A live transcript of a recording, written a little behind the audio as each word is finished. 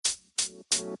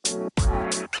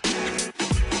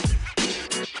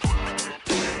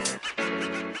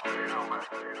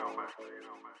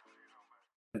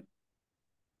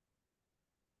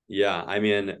Yeah, I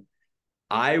mean,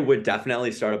 I would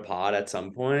definitely start a pod at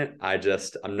some point.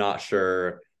 I'm not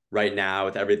sure right now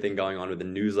with everything going on with the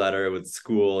newsletter, with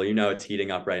school, it's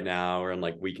heating up right now. We're in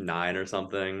like week 9 or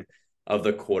something of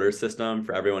the quarter system.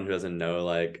 For everyone who doesn't know,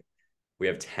 like we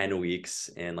have 10 weeks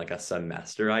in like a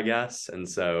semester, I guess. And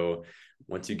so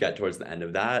once you get towards the end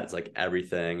of that, it's like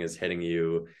everything is hitting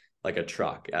you like a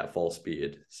truck at full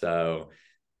speed. So,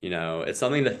 it's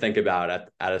something to think about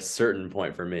at a certain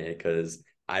point for me because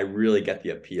I really get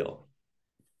the appeal.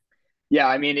 Yeah,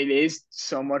 I mean, it is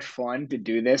so much fun to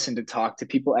do this and to talk to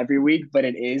people every week, but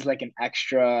it is like an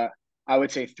extra, I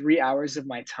would say 3 hours of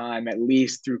my time at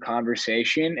least through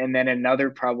conversation, and then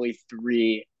another probably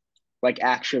three, like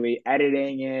actually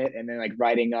editing it and then like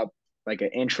writing up like an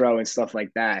intro and stuff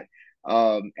like that.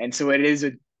 And so it is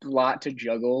a lot to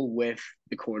juggle with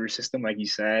the quarter system, like you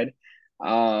said.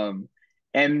 Um,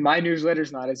 and my newsletter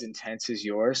is not as intense as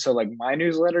yours. So like my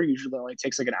newsletter usually only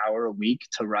takes like an hour a week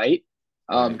to write,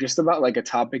 Right. just about like a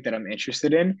topic that I'm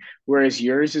interested in, whereas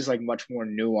yours is like much more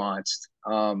nuanced.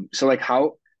 So like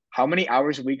how many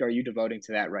hours a week are you devoting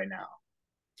to that right now?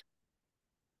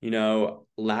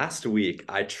 Last week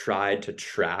I tried to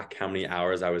track how many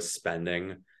hours I was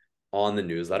spending on the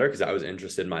newsletter because I was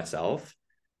interested myself.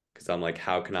 Because I'm like,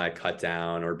 how can I cut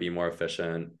down or be more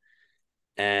efficient?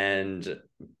 And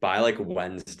by like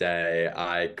Wednesday,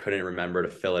 I couldn't remember to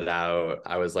fill it out.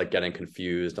 I was like getting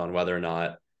confused on whether or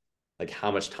not, like,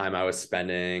 how much time I was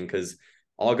spending. Because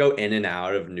I'll go in and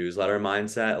out of newsletter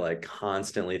mindset like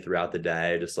constantly throughout the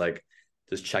day, just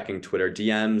checking Twitter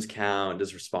DMs count,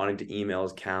 just responding to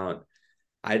emails count.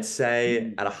 I'd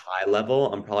say Mm. at a high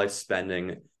level, I'm probably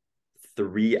spending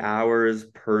 3 hours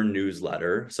per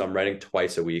newsletter. So I'm writing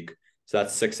twice a week. So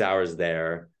that's 6 hours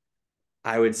there.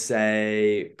 I would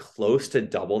say close to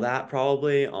double that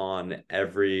probably on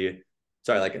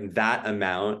like that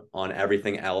amount on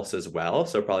everything else as well.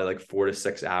 So probably like 4 to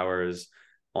 6 hours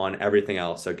on everything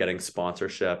else. So getting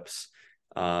sponsorships,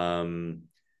 um,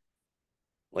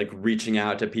 like reaching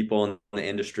out to people in the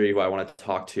industry who I want to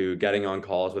talk to, getting on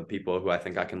calls with people who I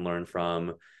think I can learn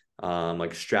from,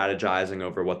 like strategizing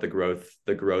over what the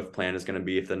growth plan is going to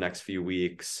be for the next few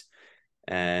weeks,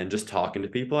 and just talking to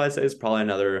people. I'd say is probably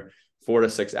another 4 to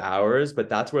 6 hours, but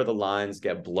that's where the lines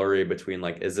get blurry between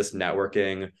like, is this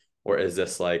networking or is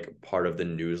this like part of the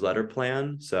newsletter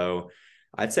plan? So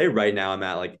I'd say right now I'm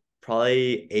at like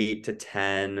probably 8 to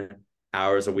 10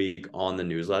 hours a week on the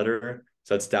newsletter.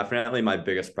 So it's definitely my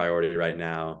biggest priority right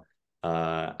now.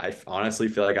 I honestly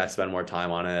feel like I spend more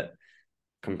time on it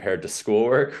compared to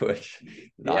schoolwork, which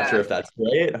not sure Yeah, if that's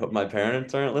great. I hope my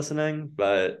parents aren't listening,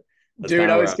 but that's dude,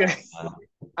 kind I of where was I'm gonna at now.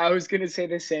 I was gonna say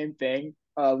the same thing.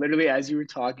 Literally as you were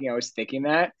talking, I was thinking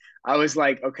that. I was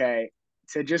like, okay,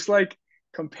 to just like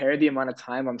compare the amount of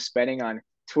time I'm spending on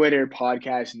Twitter,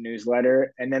 podcast,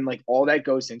 newsletter, and then like all that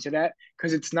goes into that,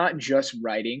 because it's not just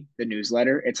writing the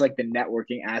newsletter, it's like the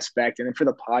networking aspect. And then for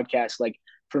the podcast, like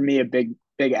for me, a big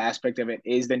aspect of it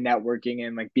is the networking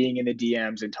and like being in the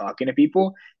DMs and talking to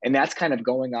people. And that's kind of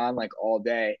going on like all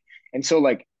day. And so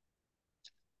like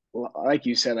like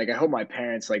you said, like I hope my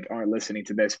parents like aren't listening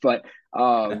to this, but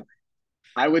um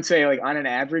I would say like on an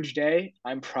average day,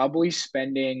 I'm probably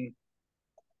spending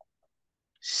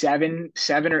 7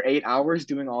 or 8 hours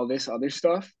doing all this other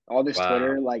stuff, all this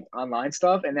Twitter Wow. like online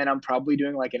stuff, and then I'm probably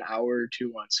doing like an hour or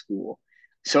two on school.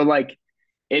 So like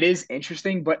it is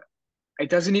interesting, but it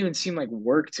doesn't even seem like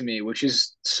work to me, which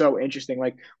is so interesting.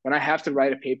 Like when I have to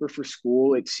write a paper for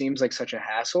school, it seems like such a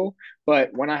hassle.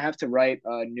 But when I have to write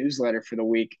a newsletter for the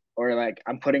week, or like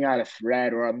I'm putting out a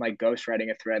thread, or I'm like ghostwriting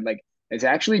a thread, like it's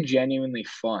actually genuinely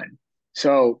fun.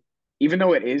 So even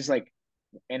though it is like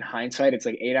in hindsight, it's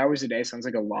like 8 hours a day sounds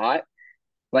like a lot.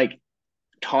 Like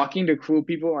talking to cool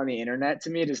people on the internet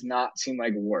to me does not seem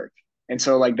like work. And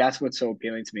so like that's what's so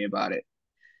appealing to me about it.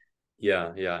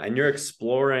 Yeah, yeah. And you're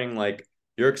exploring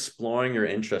your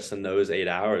interests in those 8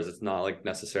 hours. It's not like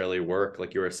necessarily work,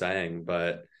 like you were saying,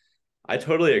 but I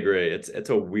totally agree. It's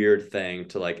a weird thing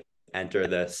to like enter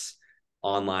this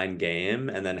online game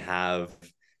and then have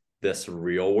this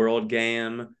real world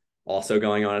game also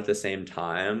going on at the same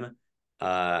time.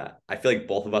 I feel like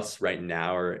both of us right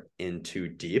now are in too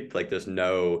deep. Like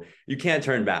you can't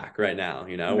turn back right now,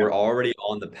 We're No. already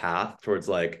on the path towards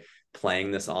like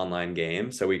playing this online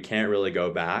game, so we can't really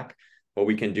go back. What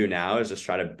we can do now is just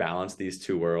try to balance these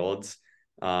two worlds,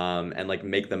 and like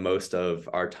make the most of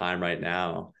our time right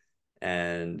now.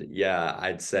 And yeah,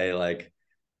 I'd say like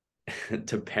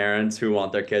to parents who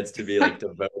want their kids to be like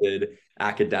devoted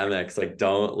academics, like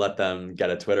don't let them get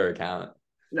a Twitter account.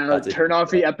 Now That's a turn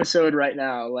off the episode right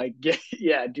now. Like,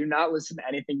 yeah, do not listen to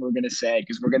anything we're gonna say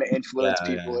because we're gonna influence yeah,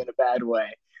 people yeah. in a bad way.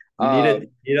 You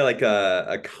need like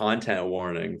a content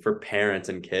warning for parents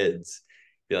and kids.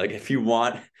 Be like, if you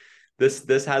want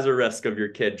this has a risk of your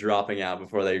kid dropping out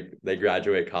before they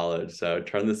graduate college. So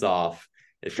turn this off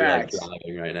if you're like Facts.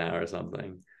 driving right now or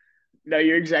something. No,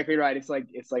 you're exactly right. It's like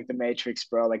the Matrix,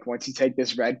 bro. Like once you take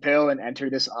this red pill and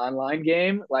enter this online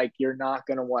game, like you're not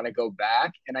gonna want to go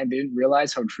back. And I didn't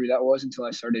realize how true that was until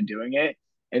I started doing it,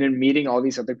 and then meeting all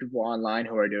these other people online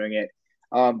who are doing it.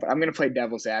 But I'm gonna play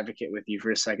devil's advocate with you for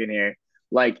a second here.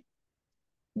 Like,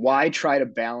 why try to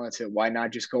balance it? Why not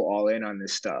just go all in on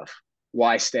this stuff?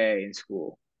 Why stay in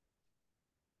school?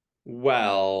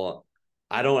 Well,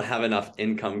 I don't have enough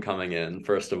income coming in,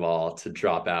 first of all, to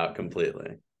drop out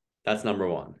completely. That's number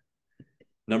one.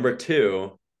 Number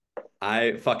two,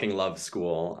 I fucking love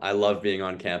school. I love being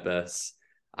on campus.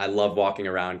 I love walking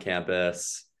around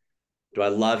campus. Do I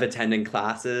love attending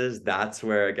classes? That's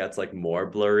where it gets like more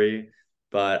blurry.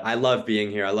 But I love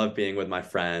being here. I love being with my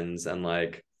friends. And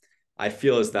like, I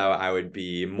feel as though I would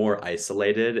be more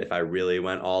isolated if I really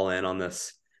went all in on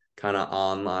this kind of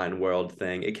online world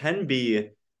thing. It can be,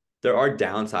 there are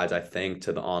downsides, I think,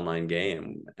 to the online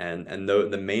game. And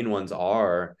the main ones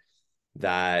are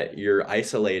that you're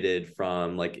isolated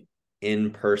from like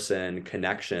in-person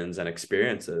connections and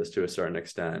experiences to a certain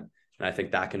extent. And I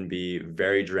think that can be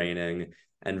very draining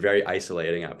and very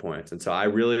isolating at points. And so I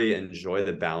really enjoy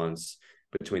the balance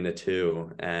between the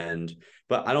two. And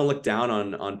but I don't look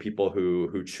down on people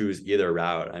who choose either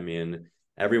route. I mean,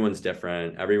 everyone's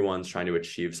different. Everyone's trying to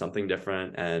achieve something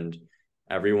different, and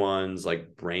everyone's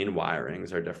like brain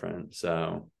wirings are different.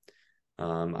 So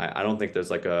I don't think there's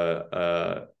like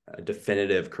a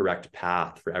definitive correct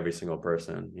path for every single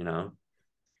person, you know?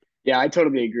 Yeah, I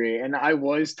totally agree. And I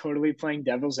was totally playing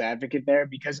devil's advocate there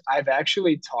because I've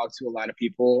actually talked to a lot of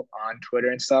people on Twitter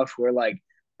and stuff who are like,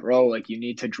 bro, like you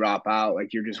need to drop out,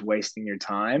 like you're just wasting your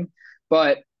time.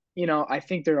 But, I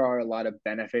think there are a lot of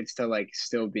benefits to like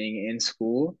still being in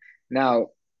school. Now,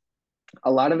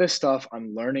 a lot of this stuff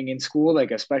I'm learning in school,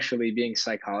 like especially being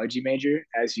psychology major,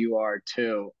 as you are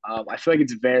too. I feel like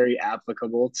it's very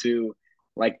applicable to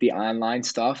like the online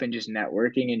stuff and just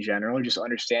networking in general, just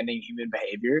understanding human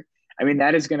behavior. I mean,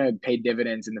 that is going to pay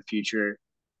dividends in the future,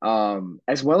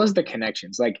 as well as the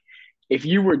connections. Like, if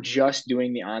you were just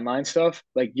doing the online stuff,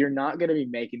 like you're not going to be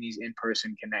making these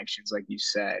in-person connections, like you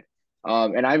said.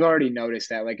 And I've already noticed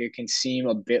that like it can seem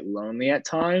a bit lonely at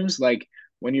times. Like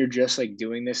when you're just like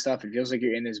doing this stuff, it feels like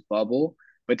you're in this bubble.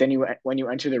 But then when you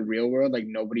enter the real world, like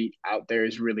nobody out there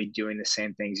is really doing the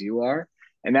same things you are.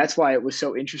 And that's why it was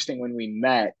so interesting when we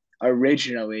met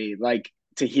originally, like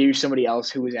to hear somebody else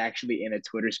who was actually in a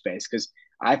Twitter space. Cause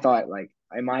I thought like,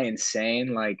 am I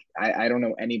insane? Like I don't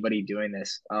know anybody doing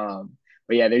this.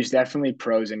 But yeah, there's definitely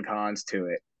pros and cons to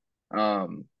it.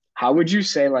 How would you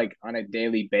say like on a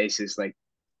daily basis, like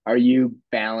are you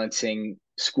balancing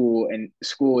school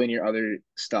and your other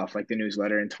stuff like the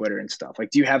newsletter and Twitter and stuff? Like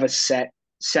do you have a set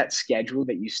schedule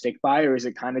that you stick by, or is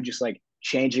it kind of just like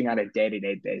changing on a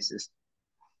day-to-day basis?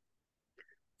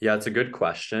 Yeah, it's a good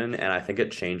question. And I think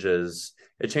it changes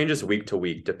week to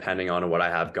week depending on what I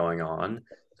have going on.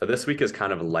 So this week is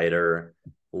kind of lighter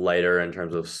in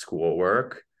terms of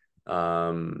schoolwork.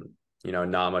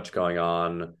 Not much going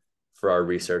on for our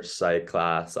research site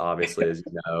class, obviously, as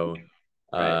you know.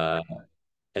 Right. Uh,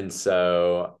 and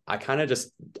so I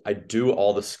do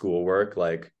all the schoolwork.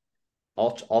 Like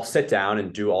I'll sit down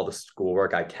and do all the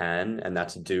schoolwork I can, and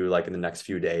that's due like in the next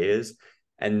few days.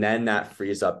 And then that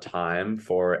frees up time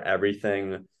for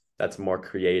everything that's more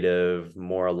creative,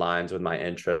 more aligns with my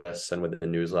interests and with the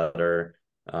newsletter.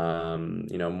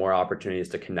 More opportunities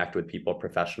to connect with people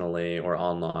professionally or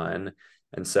online.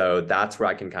 And so that's where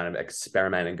I can kind of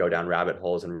experiment and go down rabbit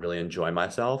holes and really enjoy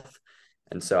myself.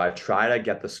 And so I try to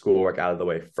get the schoolwork out of the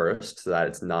way first so that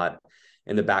it's not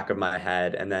in the back of my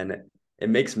head. And then it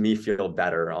makes me feel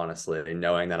better, honestly,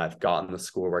 knowing that I've gotten the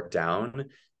schoolwork down,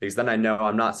 because then I know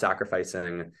I'm not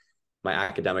sacrificing my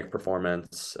academic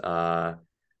performance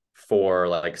for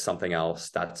like something else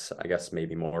that's, I guess,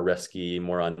 maybe more risky,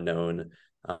 more unknown.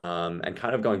 And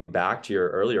kind of going back to your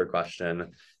earlier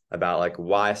question about like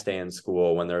why stay in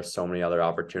school when there's so many other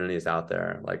opportunities out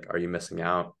there? Like, are you missing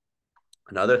out?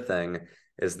 Another thing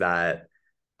is that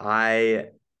I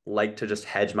like to just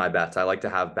hedge my bets. I like to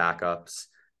have backups.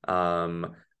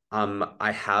 Um,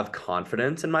 I have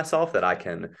confidence in myself that I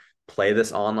can play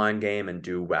this online game and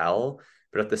do well,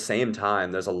 but at the same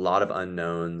time, there's a lot of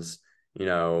unknowns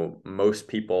most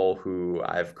people who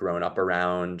I've grown up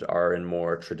around are in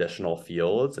more traditional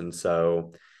fields. And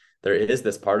so there is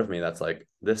this part of me that's like,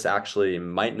 this actually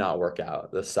might not work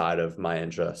out, this side of my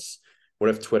interests. What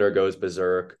if Twitter goes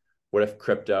berserk? What if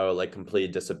crypto like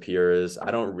completely disappears?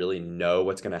 I don't really know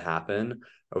what's going to happen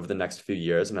over the next few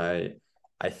years. And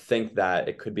I think that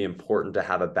it could be important to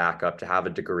have a backup, to have a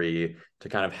degree, to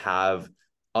kind of have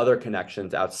other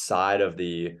connections outside of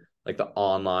the like the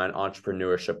online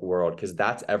entrepreneurship world, because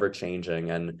that's ever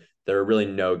changing and there are really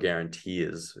no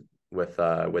guarantees with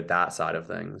that side of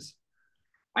things.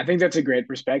 I think that's a great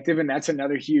perspective, and that's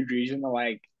another huge reason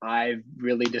like I've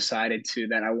really decided to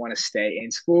that I want to stay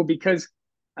in school because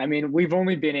I mean, we've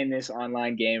only been in this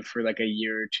online game for like a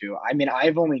year or two. I mean,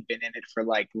 I've only been in it for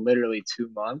like literally 2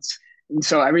 months. And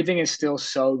so everything is still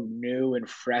so new and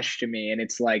fresh to me. And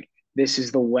it's like, this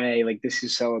is the way, like, this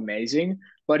is so amazing.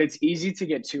 But it's easy to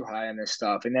get too high on this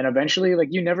stuff. And then eventually, like,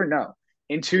 you never know.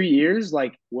 In 2 years,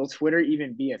 like, will Twitter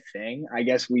even be a thing? I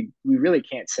guess we really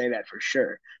can't say that for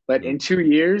sure. But in 2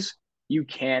 years, you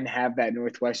can have that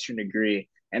Northwestern degree.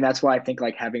 And that's why I think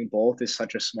like having both is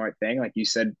such a smart thing. Like you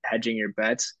said, hedging your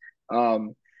bets.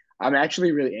 Um, I'm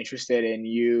actually really interested in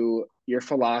your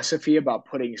philosophy about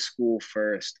putting school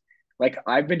first. Like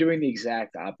I've been doing the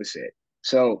exact opposite.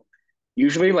 So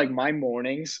usually like my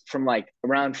mornings from like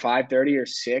around 5:30 or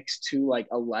 6 to like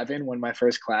 11 when my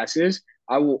first class is,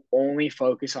 I will only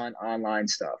focus on online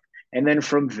stuff. And then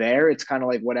from there, it's kind of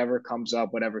like whatever comes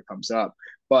up, whatever comes up.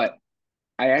 But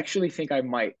I actually think I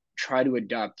might try to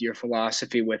adopt your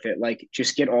philosophy with it. Like,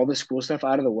 just get all the school stuff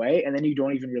out of the way, and then you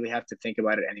don't even really have to think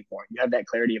about it anymore. You have that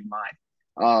clarity of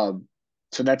mind.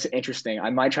 So that's interesting.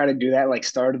 I might try to do that like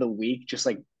start of the week, just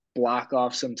like block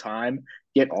off some time,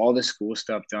 get all the school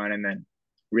stuff done, and then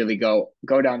really go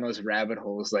down those rabbit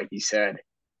holes, like you said.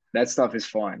 That stuff is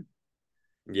fun.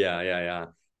 Yeah, yeah,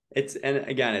 yeah. And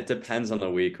again, it depends on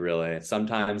the week, really.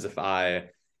 Sometimes if I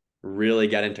really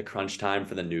get into crunch time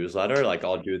for the newsletter, like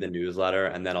I'll do the newsletter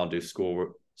and then I'll do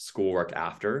schoolwork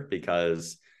after,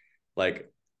 because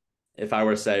like if I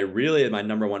were to say really my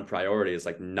number one priority is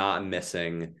like not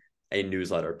missing a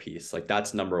newsletter piece. Like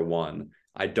that's number one.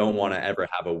 I don't want to ever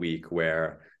have a week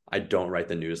where I don't write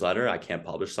the newsletter. I can't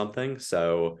publish something.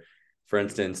 So for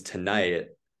instance, tonight,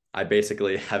 I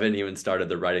basically haven't even started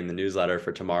the writing the newsletter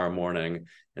for tomorrow morning.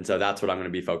 And so that's what I'm going to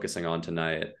be focusing on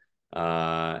tonight.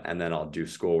 And then I'll do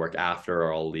schoolwork after,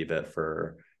 or I'll leave it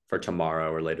for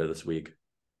tomorrow or later this week.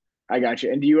 I got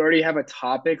you. And do you already have a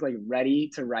topic like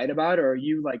ready to write about, or are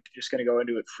you like just gonna go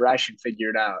into it fresh and figure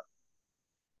it out?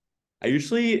 I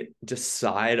usually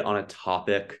decide on a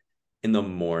topic in the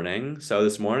morning. So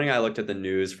this morning I looked at the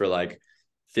news for like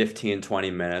 15,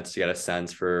 20 minutes to get a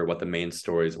sense for what the main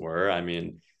stories were. I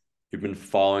mean, you've been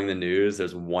following the news,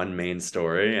 there's one main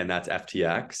story, and that's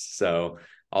FTX. So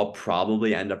I'll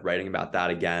probably end up writing about that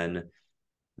again.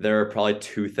 There are probably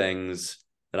two things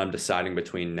that I'm deciding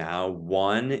between now.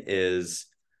 One is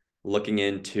looking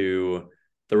into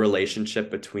the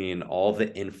relationship between all the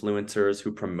influencers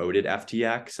who promoted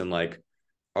FTX, and like,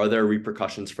 are there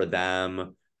repercussions for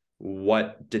them?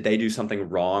 What did they do something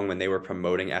wrong when they were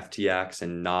promoting FTX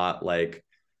and not like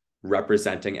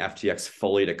representing FTX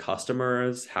fully to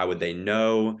customers? How would they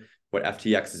know what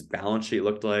FTX's balance sheet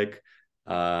looked like?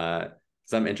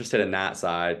 So I'm interested in that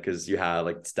side, because you have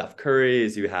like Steph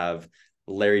Curry's, you have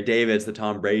Larry David's, the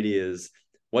Tom Brady is.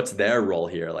 What's their role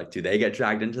here? Like, do they get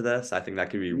dragged into this? I think that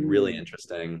could be really Mm.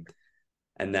 interesting.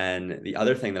 And then the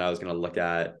other thing that I was going to look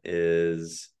at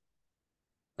is,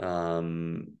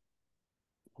 um,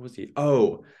 what was he?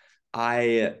 Oh,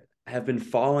 I have been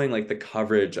following like the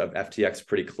coverage of FTX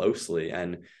pretty closely,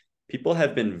 and people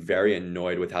have been very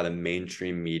annoyed with how the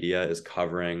mainstream media is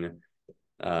covering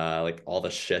like all the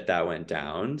shit that went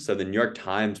down. So the New York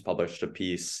Times published a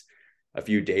piece a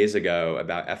few days ago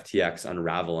about FTX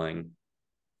unraveling,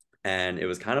 and it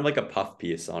was kind of like a puff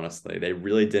piece, honestly. They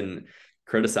really didn't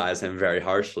criticize him very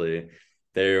harshly.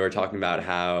 They were talking about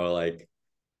how like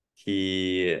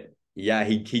he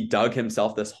he dug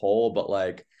himself this hole, but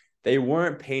like they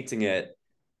weren't painting it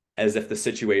as if the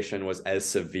situation was as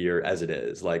severe as it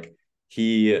is. Like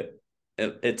he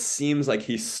it seems like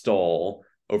he stole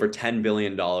over $10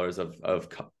 billion of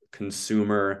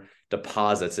consumer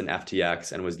deposits in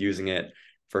FTX and was using it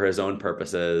for his own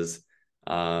purposes.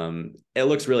 It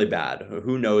looks really bad.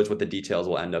 Who knows what the details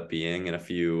will end up being in a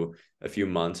few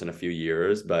months and a few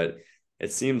years, but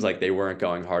it seems like they weren't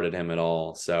going hard at him at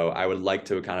all. So I would like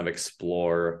to kind of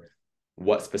explore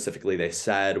what specifically they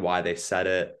said, why they said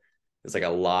it. There's like a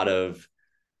lot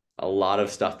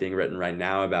of stuff being written right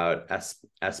now about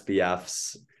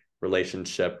SBF's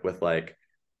relationship with like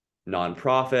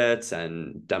nonprofits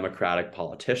and Democratic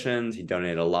politicians. He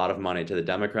donated a lot of money to the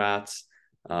Democrats.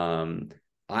 Um,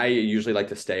 I usually like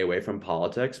to stay away from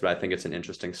politics, but I think it's an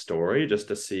interesting story just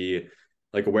to see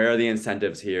like where are the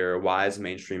incentives here? Why is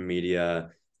mainstream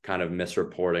media kind of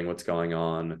misreporting what's going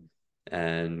on?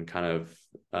 And kind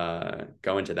of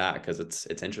go into that because it's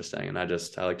interesting. And I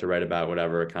like to write about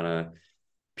whatever kind of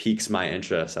piques my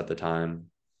interest at the time.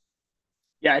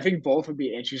 Yeah, I think both would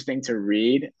be interesting to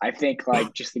read. I think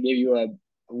like just to give you a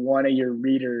one of your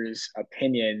readers'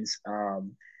 opinions,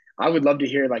 I would love to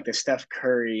hear like the Steph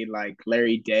Curry, like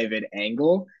Larry David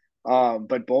angle.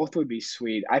 But both would be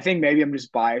sweet. I think maybe I'm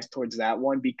just biased towards that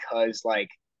one because like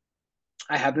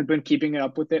I haven't been keeping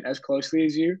up with it as closely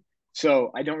as you.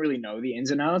 So I don't really know the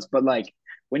ins and outs, but like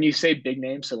when you say big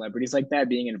name celebrities like that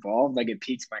being involved, like it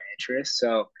piques my interest.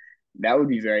 So that would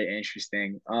be very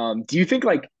interesting. Do you think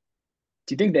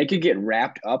they could get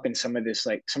wrapped up in some of this,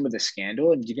 like some of the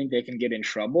scandal? And do you think they can get in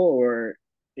trouble, or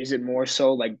is it more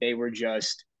so like they were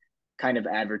just kind of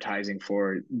advertising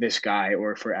for this guy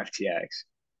or for FTX?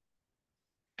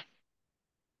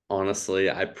 Honestly,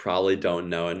 I probably don't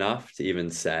know enough to even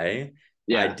say.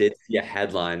 I Yeah. did see a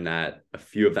headline that a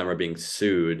few of them are being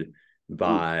sued Ooh.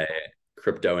 by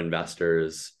crypto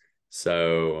investors.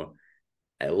 So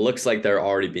it looks like they're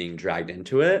already being dragged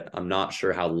into it. I'm not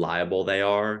sure how liable they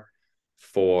are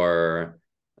for,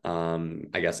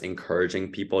 I guess,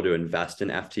 encouraging people to invest in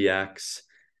FTX.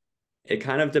 It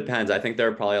kind of depends. I think there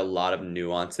are probably a lot of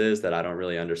nuances that I don't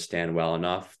really understand well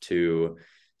enough to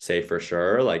say for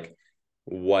sure. Like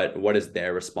what is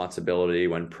their responsibility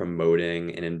when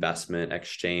promoting an investment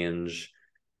exchange?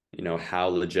 You know, how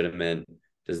legitimate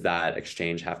does that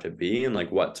exchange have to be? And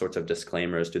like what sorts of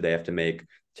disclaimers do they have to make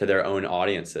to their own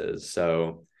audiences?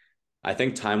 So I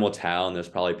think time will tell, and there's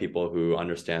probably people who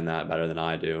understand that better than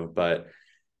I do. But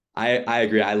I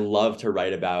agree. I love to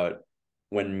write about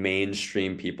when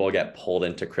mainstream people get pulled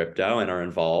into crypto and are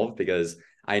involved because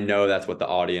I know that's what the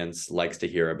audience likes to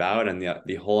hear about. And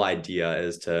the whole idea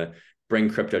is to bring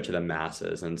crypto to the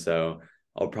masses. And so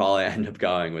I'll probably end up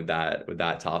going with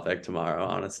that topic tomorrow,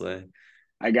 honestly.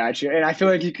 I got you. And I feel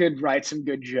like you could write some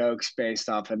good jokes based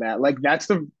off of that. Like that's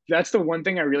the one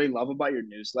thing I really love about your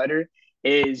newsletter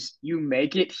is you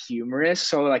make it humorous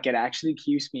so like it actually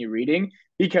keeps me reading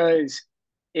because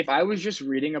if I was just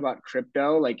reading about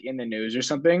crypto like in the news or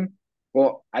something,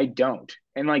 well, I don't.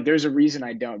 And like there's a reason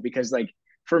I don't because like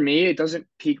for me it doesn't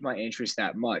pique my interest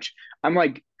that much. I'm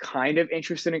like kind of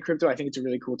interested in crypto. I think it's a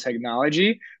really cool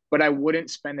technology, but I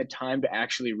wouldn't spend the time to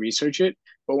actually research it,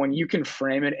 but when you can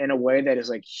frame it in a way that is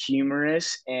like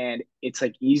humorous and it's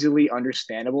like easily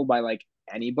understandable by like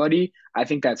anybody, I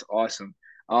think that's awesome.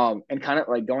 And kind of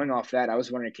like going off that, I was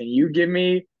wondering, can you give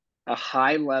me a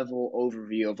high level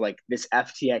overview of like this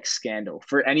FTX scandal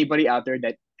for anybody out there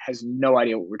that has no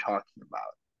idea what we're talking about?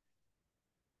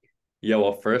 Yeah,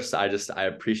 well, first, I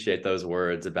appreciate those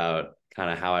words about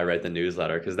kind of how I write the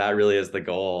newsletter because that really is the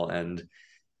goal. And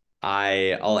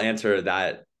I'll answer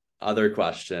that other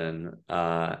question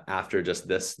after just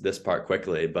this part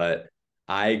quickly. But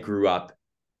I grew up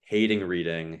hating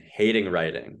reading, hating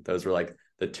writing. Those were like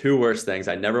the two worst things.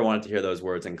 I never wanted to hear those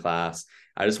words in class.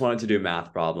 I just wanted to do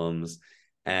math problems.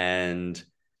 And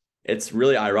it's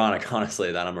really ironic,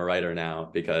 honestly, that I'm a writer now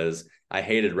because I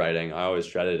hated writing. I always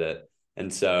dreaded it.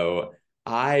 And so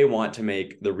I want to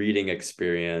make the reading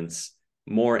experience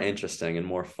more interesting and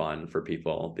more fun for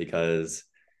people because,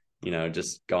 you know,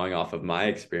 just going off of my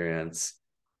experience,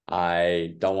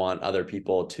 I don't want other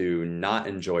people to not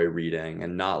enjoy reading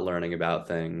and not learning about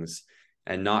things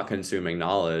and not consuming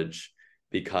knowledge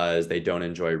because they don't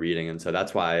enjoy reading. And so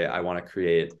that's why I want to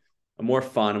create a more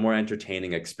fun, a more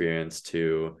entertaining experience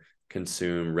to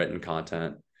consume written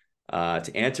content.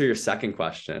 To answer your second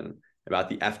question about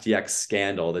the FTX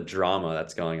scandal, the drama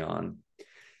that's going on.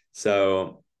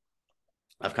 So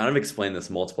I've kind of explained this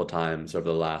multiple times over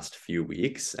the last few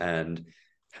weeks and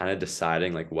kind of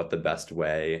deciding like what the best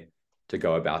way to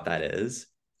go about that is.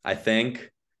 I think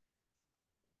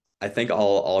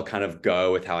I'll kind of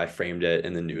go with how I framed it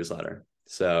in the newsletter.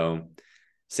 So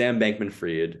Sam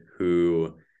Bankman-Fried,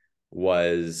 who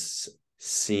was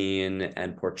seen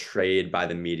and portrayed by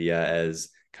the media as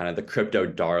kind of the crypto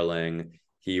darling.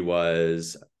 He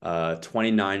was a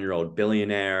 29-year-old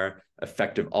billionaire,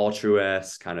 effective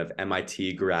altruist, kind of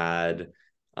MIT grad,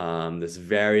 this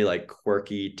very like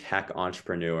quirky tech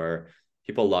entrepreneur.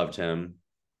 People loved him.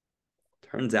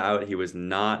 Turns out he was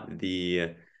not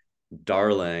the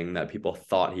darling that people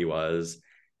thought he was.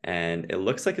 And it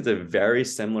looks like it's a very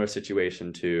similar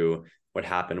situation to what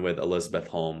happened with Elizabeth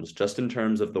Holmes, just in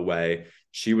terms of the way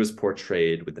she was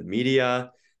portrayed with the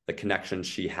media the connections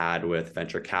she had with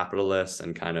venture capitalists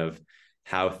and kind of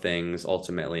how things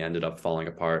ultimately ended up falling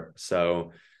apart.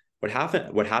 So what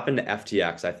happened to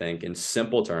FTX, I think, in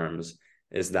simple terms,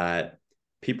 is that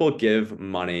people give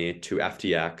money to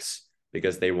FTX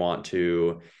because they want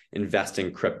to invest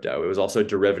in crypto. It was also a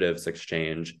derivatives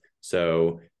exchange.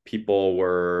 So people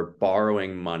were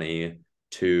borrowing money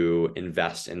to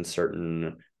invest in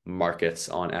certain markets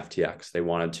on FTX. They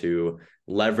wanted to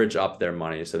leverage up their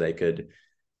money so they could,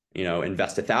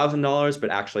 invest $1,000, but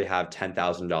actually have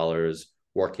 $10,000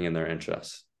 working in their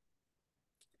interests.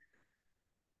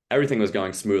 Everything was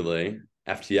going smoothly.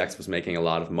 FTX was making a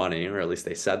lot of money, or at least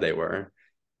they said they were.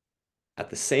 At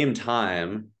the same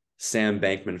time, Sam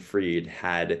Bankman-Fried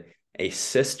had a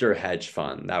sister hedge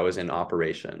fund that was in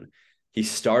operation. He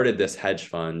started this hedge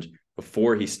fund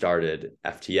before he started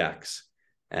FTX.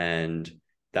 And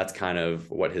that's kind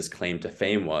of what his claim to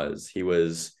fame was.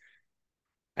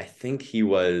 I think he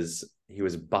was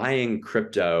buying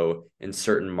crypto in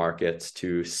certain markets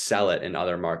to sell it in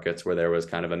other markets where there was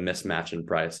kind of a mismatch in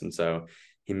price. And so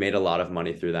he made a lot of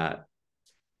money through that.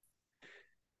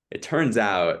 It turns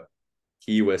out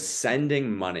he was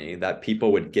sending money that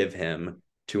people would give him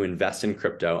to invest in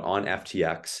crypto on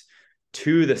FTX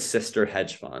to the sister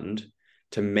hedge fund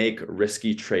to make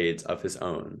risky trades of his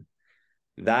own.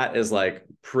 That is like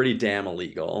pretty damn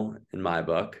illegal in my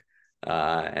book.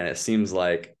 And it seems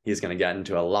like he's going to get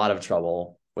into a lot of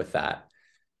trouble with that.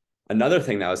 Another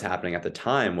thing that was happening at the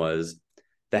time was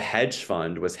the hedge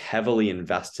fund was heavily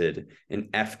invested in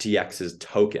FTX's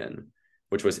token,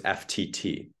 which was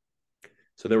FTT.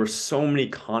 So there were so many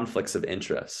conflicts of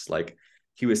interest. Like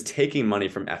he was taking money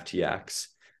from FTX,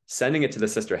 sending it to the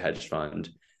sister hedge fund.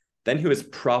 Then he was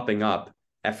propping up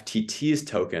FTT's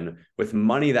token with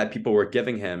money that people were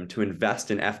giving him to invest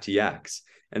in FTX.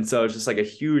 And so it's just like a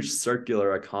huge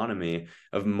circular economy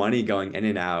of money going in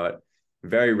and out,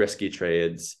 very risky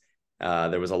trades.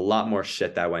 There was a lot more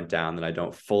shit that went down that I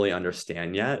don't fully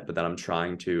understand yet, but that I'm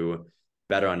trying to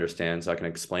better understand so I can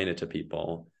explain it to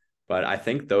people. But I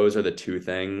think those are the two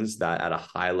things that at a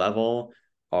high level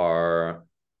are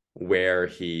where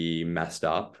he messed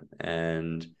up.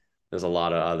 And there's a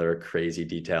lot of other crazy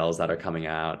details that are coming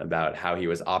out about how he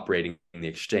was operating the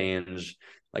exchange,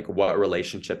 like what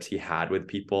relationships he had with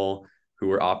people who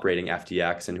were operating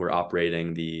FTX and who were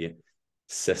operating the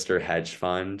sister hedge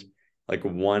fund. Like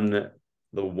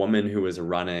the woman who was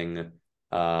running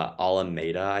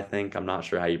Alameda, I think, I'm not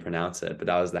sure how you pronounce it, but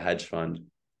that was the hedge fund,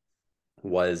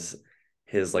 was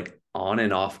his like on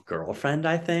and off girlfriend,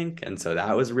 I think. And so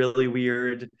that was really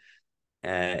weird.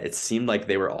 And it seemed like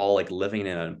they were all like living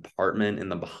in an apartment in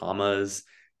the Bahamas.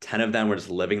 10 of them were just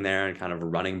living there and kind of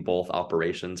running both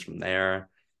operations from there.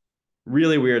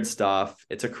 Really weird stuff.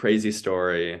 It's a crazy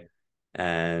story.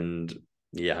 And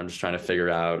yeah, I'm just trying to figure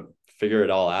it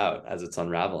all out as it's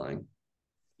unraveling.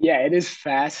 Yeah, it is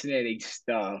fascinating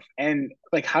stuff. And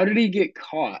like, how did he get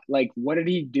caught? Like, what did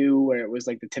he do where it was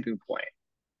like the tipping point?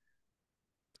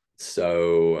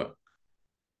 So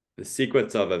the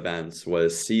sequence of events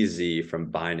was CZ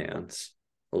from Binance,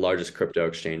 the largest crypto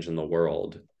exchange in the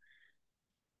world.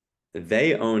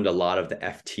 They owned a lot of the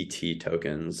FTT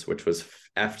tokens, which was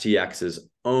FTX's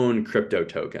own crypto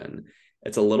token.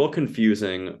 It's a little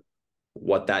confusing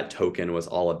what that token was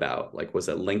all about. Like, was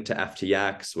it linked to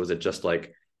FTX? Was it just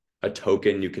like a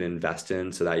token you can invest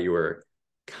in so that you were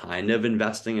kind of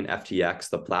investing in FTX,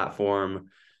 the platform?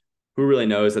 Who really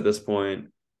knows at this point?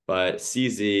 But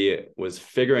CZ was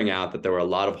figuring out that there were a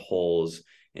lot of holes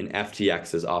in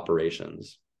FTX's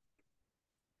operations.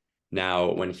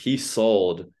 Now, when he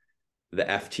sold the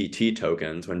FTT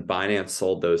tokens, when Binance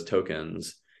sold those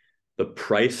tokens, the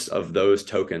price of those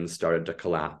tokens started to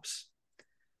collapse.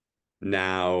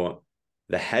 Now,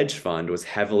 the hedge fund was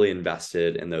heavily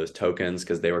invested in those tokens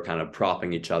because they were kind of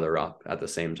propping each other up at the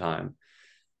same time.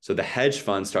 So the hedge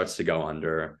fund starts to go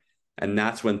under, and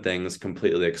that's when things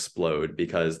completely explode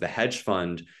because the hedge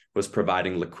fund was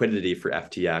providing liquidity for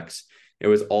FTX. It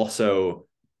was also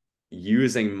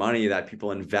using money that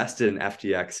people invested in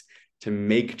FTX to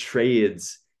make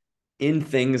trades in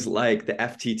things like the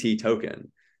FTT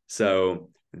token. So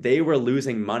they were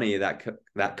losing money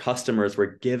that customers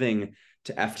were giving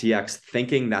to FTX,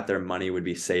 thinking that their money would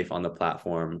be safe on the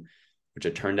platform, which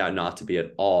it turned out not to be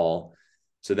at all.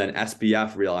 So then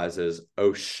SBF realizes,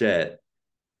 oh shit,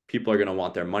 people are going to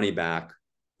want their money back.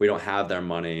 We don't have their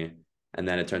money. And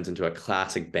then it turns into a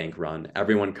classic bank run.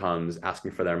 Everyone comes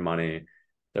asking for their money.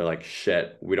 They're like,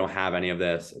 shit, we don't have any of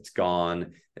this. It's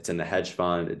gone. It's in the hedge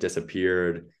fund. It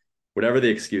disappeared. Whatever the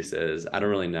excuse is, I don't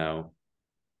really know.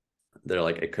 They're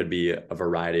like, it could be a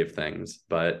variety of things,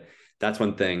 but that's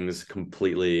when things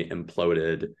completely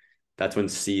imploded. That's when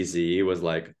CZ was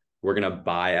like, we're going to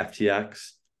buy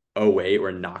FTX. Oh, wait,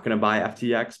 we're not going to buy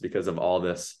FTX because of all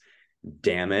this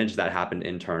damage that happened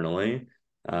internally.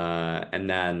 And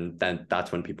then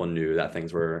that's when people knew that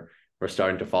things were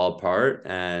starting to fall apart,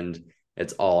 and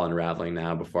it's all unraveling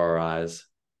now before our eyes.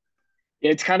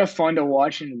 It's kind of fun to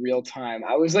watch in real time.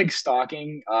 I was like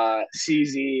stalking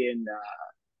CZ and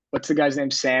what's the guy's name,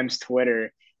 Sam's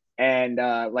Twitter, and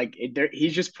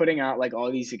he's just putting out like all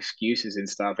these excuses and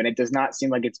stuff, and it does not seem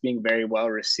like it's being very well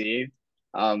received.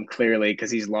 Clearly, because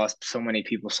he's lost so many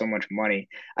people so much money.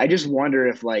 I just wonder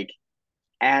if like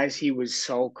as he was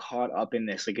so caught up in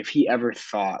this, like if he ever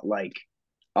thought like,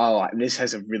 oh, this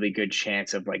has a really good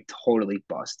chance of like totally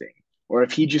busting, or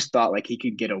if he just thought like he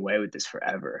could get away with this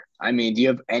forever. I mean, do you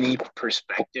have any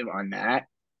perspective on that?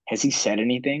 Has he said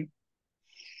anything?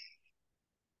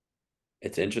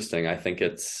 It's interesting. I think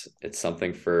it's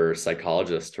something for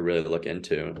psychologists to really look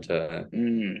into, to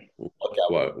Mm. look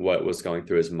at what was going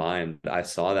through his mind. I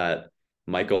saw that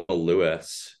Michael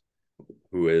Lewis,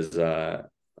 who is a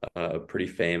pretty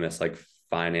famous like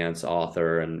finance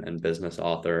author and business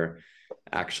author,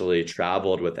 actually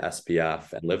traveled with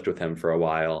SPF and lived with him for a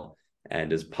while,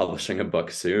 and is publishing a book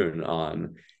soon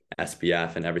on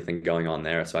SPF and everything going on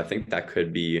there. So I think that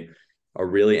could be a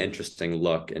really interesting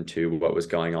look into what was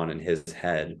going on in his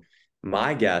head.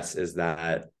 My guess is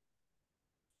that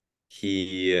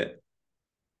he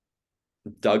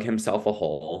dug himself a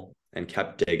hole and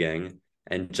kept digging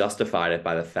and justified it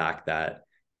by the fact that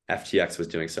FTX was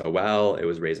doing so well, it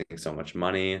was raising so much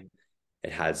money,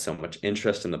 it had so much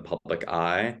interest in the public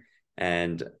eye.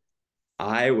 And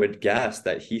I would guess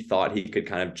that he thought he could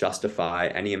kind of justify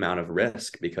any amount of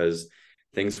risk because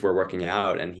things were working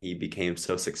out and he became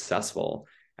so successful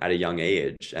at a young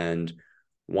age. And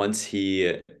once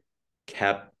he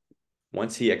kept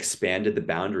once he expanded the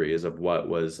boundaries of what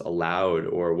was allowed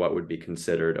or what would be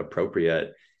considered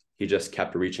appropriate, he just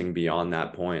kept reaching beyond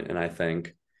that point. And I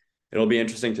think it'll be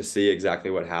interesting to see exactly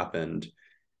what happened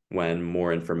when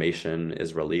more information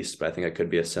is released. But I think it could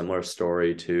be a similar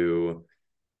story to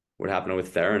what happened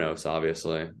with Theranos,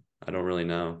 obviously. I don't really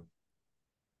know.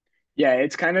 Yeah,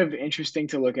 it's kind of interesting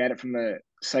to look at it from a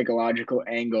psychological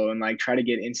angle and like try to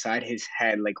get inside his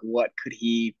head, like what could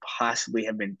he possibly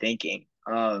have been thinking?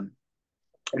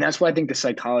 And that's why I think the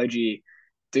psychology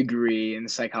degree and the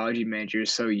psychology major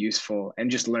is so useful,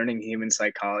 and just learning human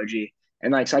psychology.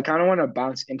 And like, so I kind of want to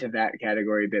bounce into that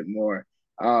category a bit more.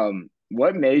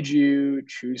 What made you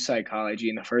choose psychology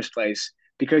in the first place?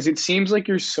 Because it seems like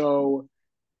you're so,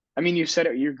 I mean, you said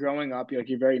it, you're growing up, you're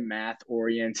very math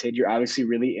oriented. You're obviously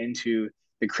really into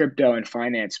the crypto and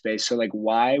finance space. So like,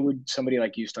 why would somebody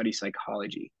like you study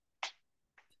psychology?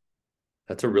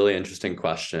 That's a really interesting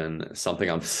question, something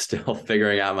I'm still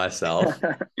figuring out myself.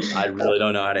 I really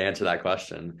don't know how to answer that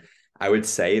question. I would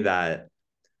say that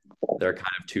there are kind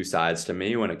of two sides to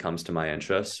me when it comes to my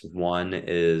interests. One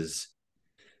is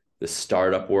the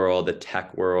startup world, the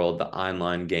tech world, the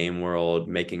online game world,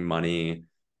 making money,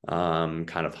 kind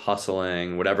of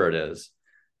hustling, whatever it is.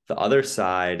 The other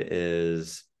side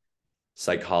is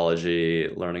psychology,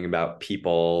 learning about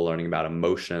people, learning about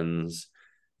emotions,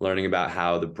 learning about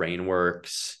how the brain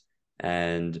works,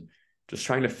 and just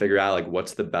trying to figure out like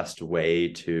what's the best way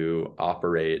to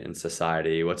operate in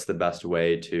society, what's the best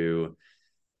way to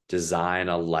design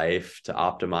a life, to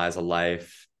optimize a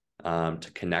life,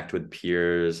 to connect with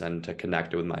peers and to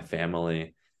connect with my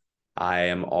family. I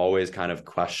am always kind of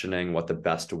questioning what the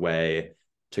best way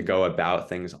to go about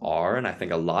things are. And I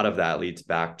think a lot of that leads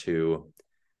back to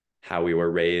how we were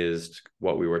raised,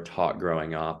 what we were taught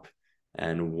growing up,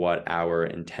 and what our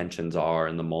intentions are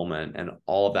in the moment. And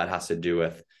all of that has to do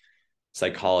with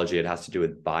psychology. It has to do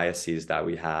with biases that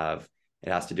we have. It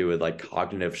has to do with like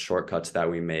cognitive shortcuts that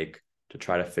we make to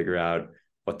try to figure out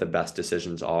what the best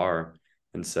decisions are.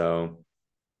 And so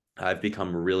I've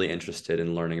become really interested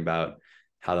in learning about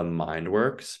how the mind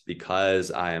works because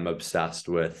I am obsessed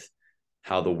with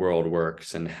how the world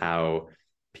works and how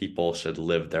people should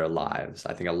live their lives.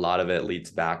 I think a lot of it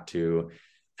leads back to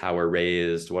how we're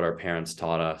raised, what our parents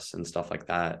taught us, and stuff like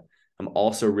that. I'm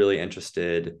also really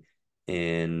interested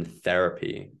in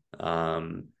therapy.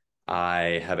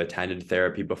 I have attended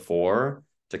therapy before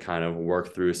to kind of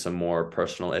work through some more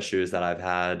personal issues that I've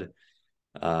had.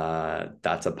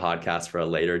 That's a podcast for a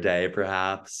later day,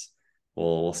 perhaps.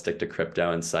 We'll stick to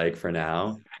crypto and psych for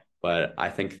now. But I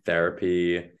think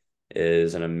therapy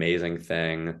is an amazing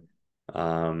thing.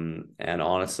 And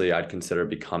honestly, I'd consider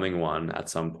becoming one at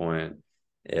some point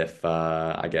if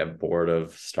I get bored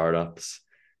of startups.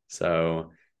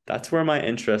 So That's where my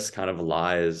interest kind of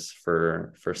lies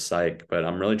for psych, but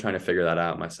I'm really trying to figure that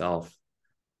out myself.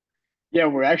 Yeah,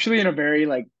 we're actually in a very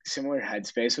like similar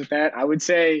headspace with that. I would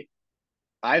say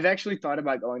I've actually thought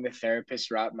about going the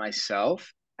therapist route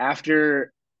myself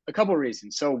after a couple of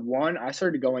reasons. So one, I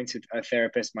started going to a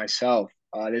therapist myself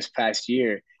this past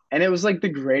year, and it was like the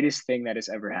greatest thing that has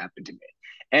ever happened to me.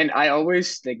 And I always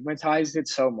stigmatized it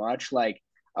so much, like,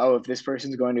 oh, if this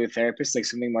person's going to a therapist, like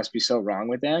something must be so wrong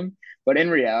with them. But in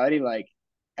reality, like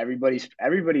everybody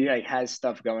like has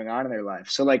stuff going on in their life.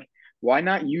 So like why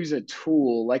not use a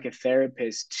tool like a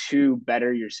therapist to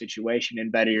better your situation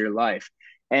and better your life?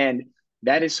 And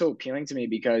that is so appealing to me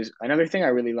because another thing I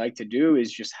really like to do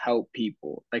is just help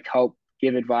people, like help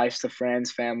give advice to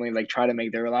friends, family, like try to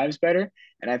make their lives better.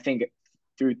 And I think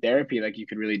through therapy, like you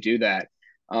could really do that.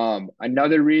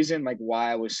 Another reason, like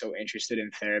why I was so interested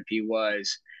in therapy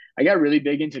was I got really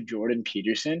big into Jordan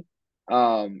Peterson.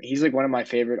 He's like one of my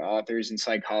favorite authors and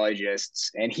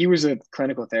psychologists, and he was a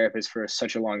clinical therapist for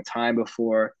such a long time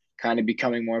before kind of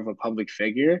becoming more of a public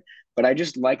figure. But I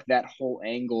just like that whole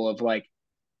angle of like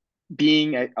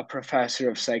being a professor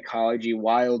of psychology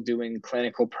while doing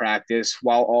clinical practice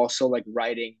while also like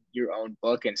writing your own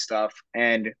book and stuff.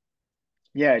 And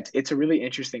yeah, it's a really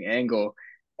interesting angle.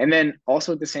 And then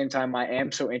also at the same time, I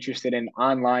am so interested in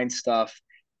online stuff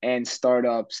and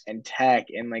startups and tech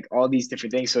and like all these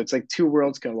different things. So it's like two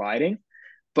worlds colliding.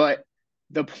 But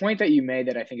the point that you made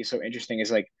that I think is so interesting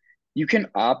is like you can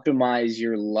optimize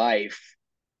your life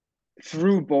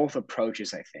through both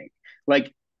approaches, I think.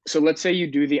 Like, so let's say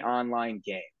you do the online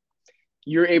game,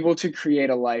 you're able to create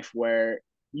a life where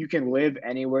you can live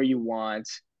anywhere you want.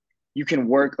 You can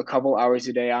work a couple hours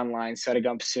a day online, setting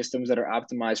up systems that are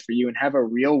optimized for you and have a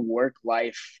real work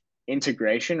life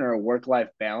integration or a work life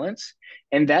balance.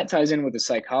 And that ties in with the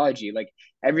psychology, like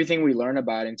everything we learn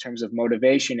about in terms of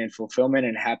motivation and fulfillment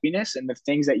and happiness and the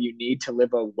things that you need to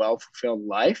live a well fulfilled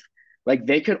life. Like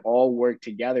they could all work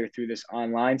together through this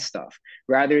online stuff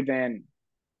rather than,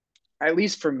 at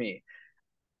least for me,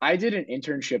 I did an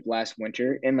internship last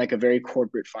winter in like a very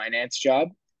corporate finance job.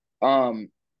 Um,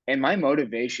 and my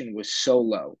motivation was so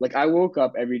low. Like I woke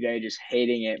up every day just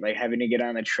hating it, like having to get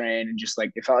on the train and just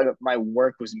like it felt like my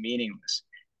work was meaningless.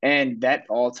 And that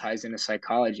all ties into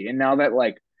psychology. And now that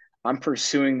like I'm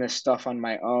pursuing this stuff on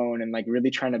my own and like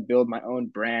really trying to build my own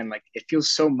brand, like it feels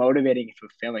so motivating and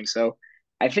fulfilling. So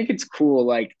I think it's cool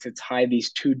like to tie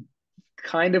these two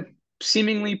kind of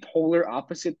seemingly polar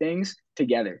opposite things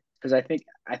together because I think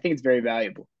it's very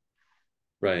valuable.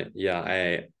 Right.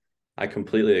 Yeah, I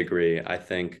completely agree. I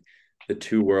think the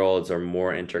two worlds are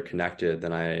more interconnected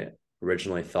than I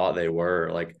originally thought they were.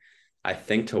 Like I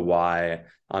think to why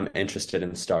I'm interested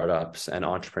in startups and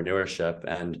entrepreneurship,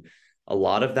 and a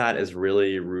lot of that is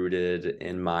really rooted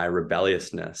in my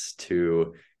rebelliousness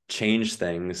to change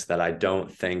things that I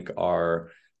don't think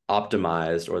are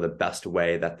optimized or the best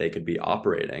way that they could be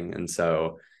operating. And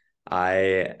so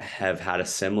I have had a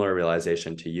similar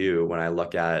realization to you when I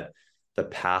look at the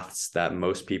paths that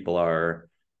most people are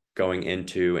going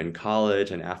into in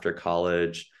college and after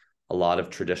college, a lot of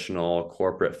traditional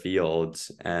corporate fields.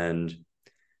 And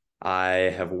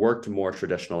I have worked more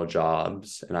traditional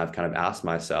jobs and I've kind of asked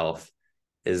myself,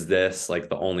 is this like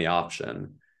the only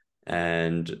option?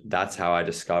 And that's how I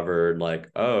discovered like,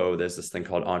 oh, there's this thing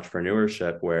called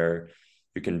entrepreneurship where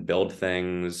you can build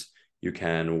things, you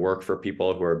can work for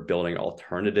people who are building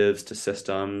alternatives to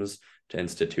systems, to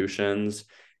institutions.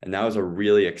 And that was a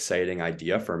really exciting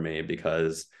idea for me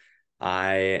because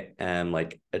I am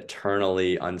like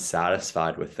eternally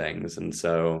unsatisfied with things. And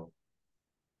so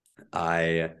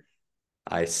I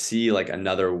I see like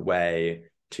another way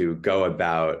to go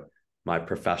about my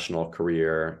professional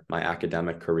career, my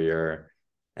academic career.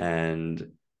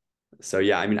 And so,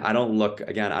 yeah, I mean, I don't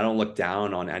look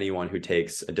down on anyone who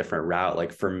takes a different route.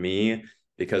 Like for me,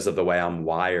 because of the way I'm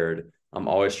wired, I'm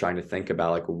always trying to think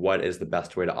about like what is the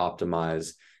best way to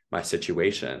optimize my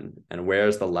situation and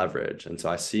where's the leverage. And so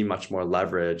I see much more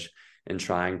leverage in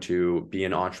trying to be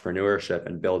in entrepreneurship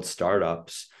and build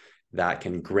startups that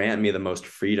can grant me the most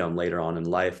freedom later on in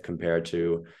life compared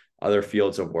to other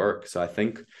fields of work. So I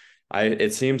think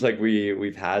it seems like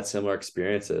we've had similar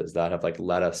experiences that have like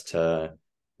led us to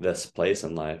this place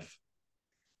in life.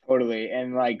 Totally.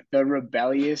 And like the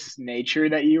rebellious nature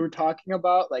that you were talking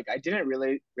about, like I didn't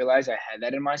really realize I had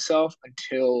that in myself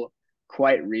until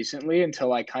quite recently,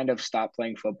 until I kind of stopped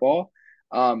playing football.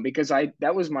 Because I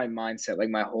that was my mindset, like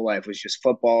my whole life was just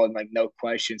football and like no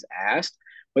questions asked.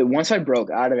 But once I broke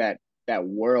out of that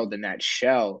world and that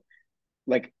shell,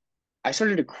 like I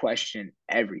started to question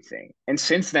everything. And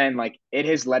since then, like it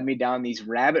has led me down these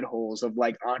rabbit holes of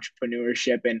like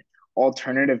entrepreneurship and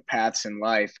alternative paths in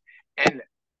life. And,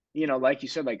 like you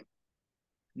said, like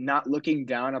not looking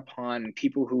down upon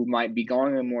people who might be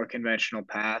going a more conventional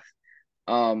path.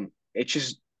 It's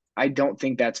just, I don't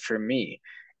think that's for me.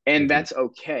 And Mhm. that's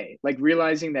okay. Like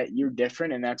realizing that you're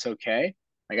different and that's okay.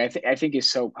 Like I think is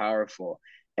so powerful.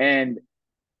 And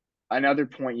another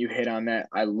point you hit on that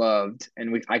I loved,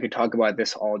 and I could talk about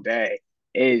this all day,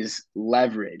 is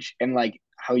leverage and like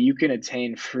how you can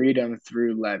attain freedom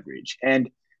through leverage. And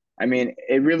I mean,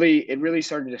 it really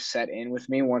started to set in with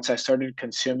me once I started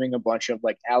consuming a bunch of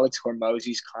like Alex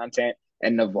Hormozzi's content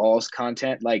and Naval's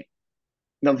content. Like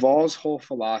Naval's whole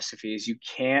philosophy is you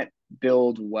can't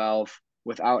build wealth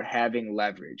without having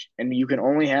leverage. And you can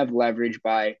only have leverage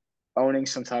by owning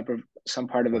some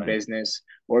part of a Right. business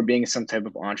or being some type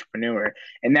of entrepreneur.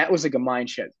 And that was like a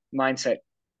mindset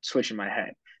switch in my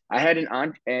head. I had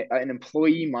an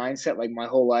employee mindset like my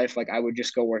whole life. Like I would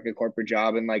just go work a corporate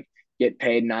job and like get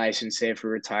paid nice and save for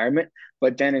retirement.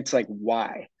 But then it's like,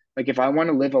 why? Like if I want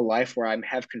to live a life where I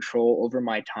have control over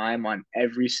my time on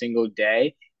every single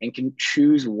day and can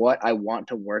choose what I want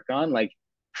to work on, like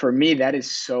for me, that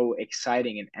is so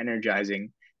exciting and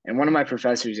energizing. And one of my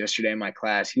professors yesterday in my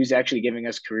class, he was actually giving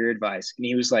us career advice, and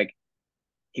he was like,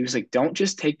 don't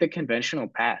just take the conventional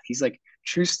path. He's like,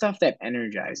 choose stuff that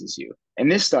energizes you,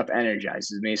 and this stuff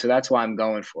energizes me, so that's why I'm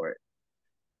going for it.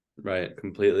 Right.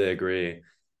 Completely agree.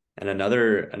 And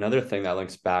another thing that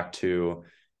links back to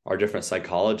our different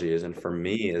psychologies, and for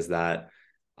me, is that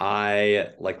I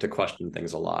like to question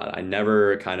things a lot. I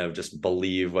never kind of just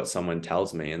believe what someone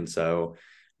tells me. And so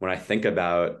when I think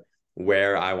about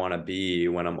where I want to be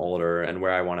when I'm older and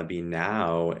where I want to be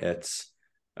now, it's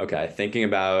okay, thinking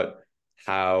about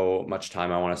how much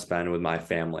time I want to spend with my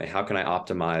family. How can I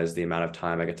optimize the amount of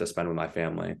time I get to spend with my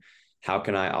family? How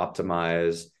can I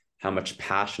optimize how much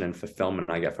passion and fulfillment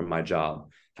I get from my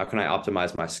job? How can I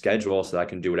optimize my schedule so that I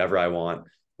can do whatever I want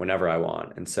whenever I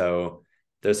want? And so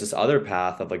there's this other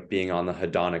path of like being on the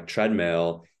hedonic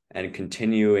treadmill and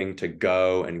continuing to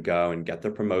go and go and get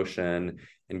the promotion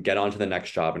and get on to the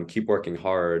next job and keep working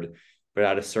hard. But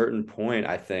at a certain point,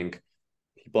 I think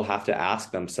people have to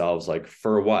ask themselves, like,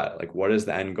 for what? Like, what is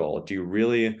the end goal? Do you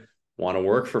really want to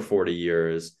work for 40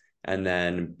 years and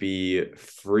then be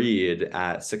freed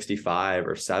at 65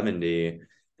 or 70?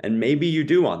 And maybe you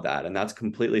do want that, and that's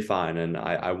completely fine. And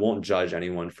I won't judge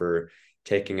anyone for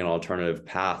taking an alternative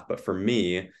path. But for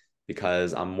me,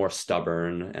 because I'm more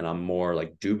stubborn and I'm more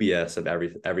like dubious of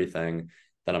everything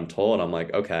that I'm told, I'm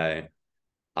like, okay,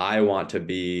 I want to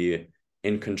be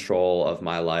in control of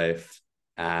my life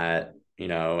at,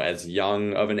 as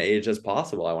young of an age as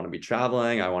possible. I want to be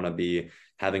traveling. I want to be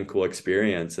having cool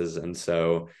experiences. And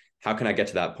so how can I get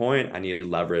to that point? I need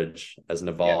leverage, as Yeah.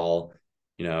 Naval,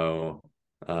 you know,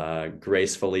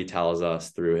 gracefully tells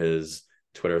us through his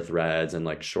Twitter threads and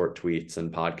like short tweets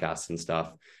and podcasts and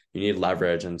stuff. You need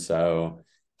leverage. And so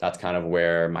that's kind of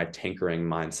where my tinkering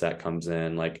mindset comes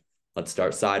in. Like, let's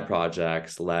start side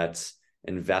projects. Let's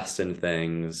invest in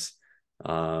things,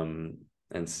 and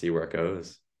see where it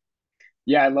goes.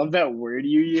 Yeah, I love that word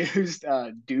you used,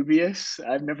 dubious.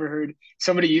 I've never heard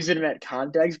somebody use it in that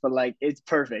context, but like it's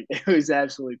perfect. It was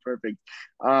absolutely perfect.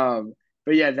 Um,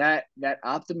 but yeah, that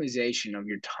optimization of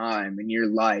your time and your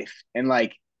life, and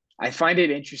like I find it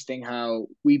interesting how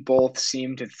we both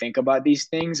seem to think about these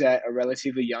things at a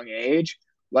relatively young age.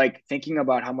 Like thinking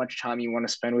about how much time you want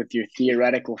to spend with your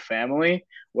theoretical family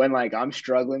when like I'm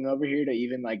struggling over here to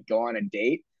even like go on a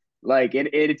date. Like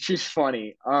it's just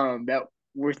funny. That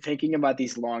we're thinking about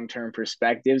these long-term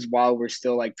perspectives while we're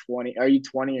still like 20. Are you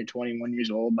 20 or 21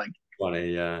 years old? Like,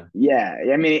 Funny, yeah. yeah,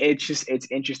 I mean, it's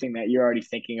interesting that you're already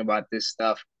thinking about this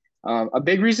stuff. A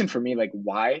big reason for me, like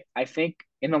why I think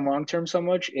in the long term so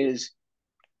much, is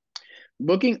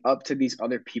looking up to these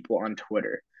other people on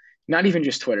Twitter. Not even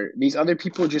just Twitter, these other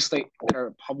people just like that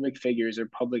are public figures or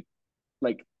public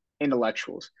like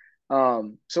intellectuals.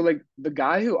 So like the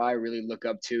guy who I really look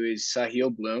up to is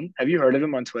Sahil Bloom. Have you heard of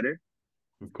him on Twitter?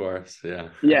 Of course, yeah.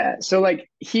 Yeah, so like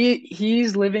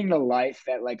he's living the life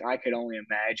that like I could only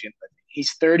imagine living.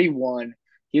 He's 31.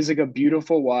 He has like a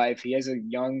beautiful wife. He has a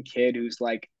young kid who's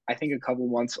like I think a couple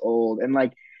months old, and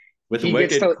like With he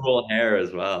gets wicked to. cool hair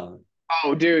as well.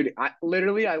 Oh, dude, I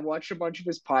watched a bunch of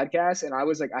his podcasts, and I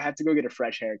was like, I have to go get a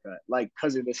fresh haircut, like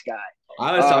because of this guy.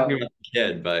 I was talking Um, about the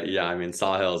kid, but yeah, I mean,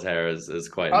 Sahil's hair is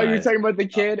quite oh, you're nice. talking about the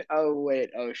kid? Oh wait,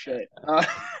 oh shit,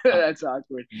 that's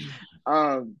awkward.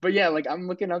 But yeah, like I'm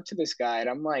looking up to this guy and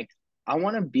I'm like, I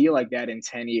want to be like that in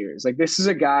 10 years. Like this is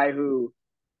a guy who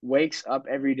wakes up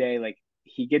every day, like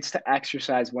he gets to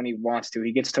exercise when he wants to,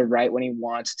 he gets to write when he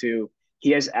wants to.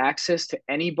 He has access to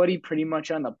anybody pretty much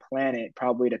on the planet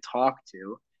probably to talk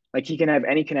to. Like he can have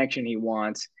any connection he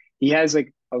wants. He has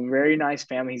like a very nice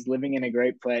family. He's living in a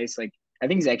great place. Like I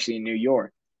think he's actually in New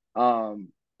York. Um,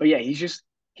 but yeah,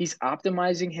 he's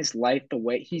optimizing his life the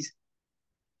way he's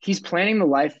planning the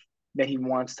life that he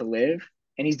wants to live,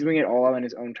 and he's doing it all on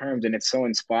his own terms, and it's so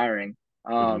inspiring.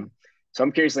 Mhm. So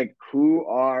I'm curious, like who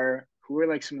are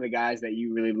like some of the guys that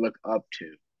you really look up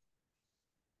to?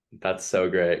 That's so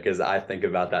great because I think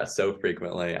about that so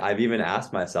frequently. I've even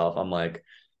asked myself, I'm like,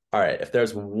 all right, if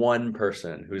there's one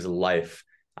person whose life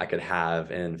I could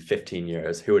have in 15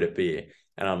 years, who would it be?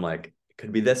 And I'm like, it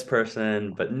could be this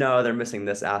person, but no, they're missing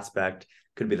this aspect.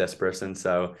 Could be this person.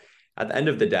 So at the end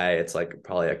of the day, it's like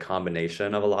probably a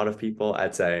combination of a lot of people.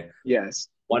 I'd say Yes.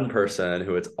 one person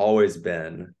who it's always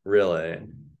been really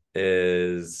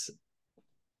is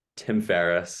Tim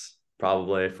Ferriss,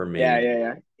 probably for Yeah, me. yeah,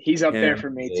 yeah. He's up there Him for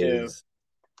me too. is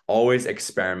always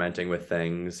experimenting with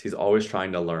things. He's always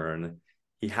trying to learn.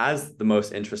 He has the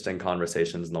most interesting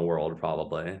conversations in the world,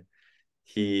 probably.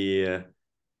 He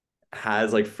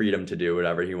has like freedom to do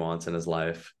whatever he wants in his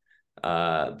life.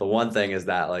 The one thing is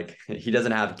that like he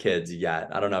doesn't have kids yet.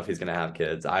 I don't know if he's gonna have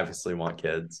kids. I obviously want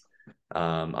kids.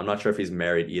 I'm not sure if he's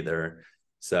married either.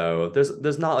 So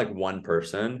there's not like one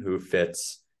person who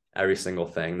fits every single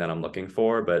thing that I'm looking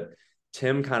for, but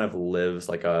Tim kind of lives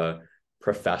like a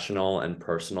professional and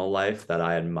personal life that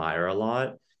I admire a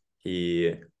lot.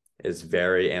 He is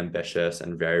very ambitious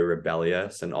and very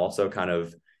rebellious and also kind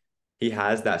of he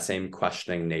has that same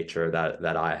questioning nature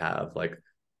that I have. Like,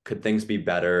 could things be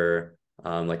better?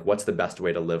 Like, what's the best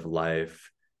way to live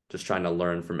life? Just trying to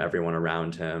learn from everyone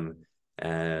around him.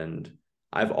 And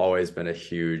I've always been a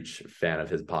huge fan of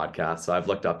his podcast. So I've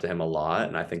looked up to him a lot.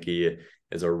 And I think he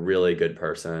is a really good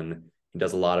person. He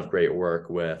does a lot of great work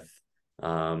with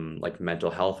like mental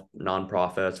health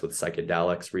nonprofits, with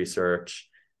psychedelics research.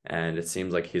 And it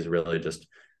seems like he's really just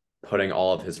putting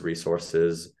all of his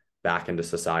resources back into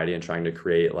society and trying to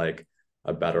create like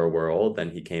a better world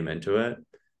than he came into it.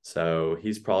 So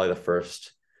he's probably the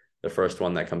first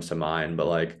one that comes to mind. But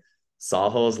like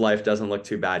Sahil's life doesn't look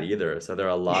too bad either. So there are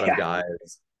a lot of Yeah,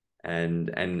 guys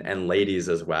and ladies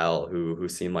as well who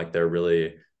seem like they're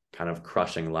really kind of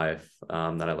crushing life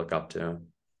that I look up to.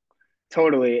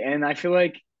 totally. And I feel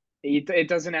like it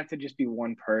doesn't have to just be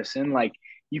one person. Like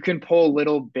you can pull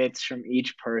little bits from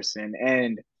each person.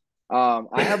 And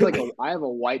I have a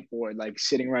whiteboard like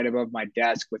sitting right above my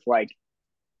desk with like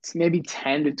it's maybe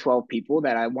 10 to 12 people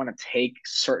that I want to take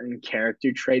certain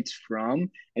character traits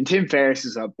from. And Tim Ferriss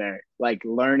is up there, like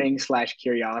learning slash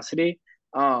curiosity.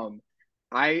 Um,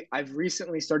 I've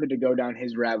recently started to go down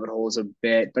his rabbit holes a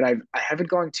bit, but I haven't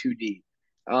gone too deep.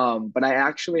 But I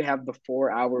actually have the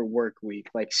 4 hour work week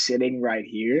like sitting right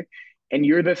here. And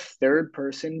you're the third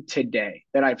person today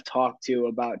that I've talked to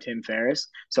about Tim Ferriss.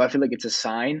 So I feel like it's a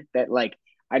sign that like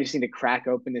I just need to crack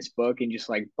open this book and just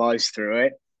like buzz through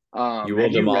it. You will Have you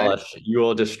read it? demolish, you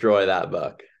will destroy that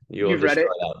book. You will You've read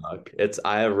destroy it? that book.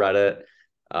 I have read it.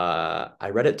 I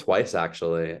read it twice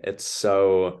actually. It's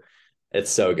so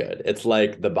good. It's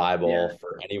like the Bible Yeah.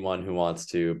 for anyone who wants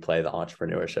to play the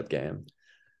entrepreneurship game.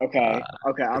 Uh, Okay.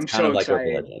 Okay. it's I'm kind so of like a excited.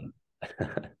 religion.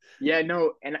 Yeah,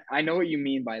 no, and I know what you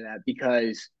mean by that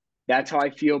because that's how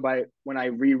I feel by when I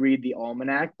reread the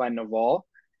Almanac by Naval.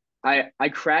 I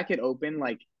crack it open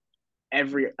like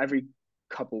every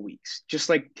couple weeks, just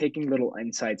like taking little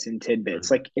insights and tidbits.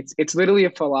 Mhm. Like it's literally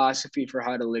a philosophy for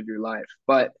how to live your life.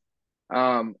 But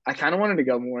I kind of wanted to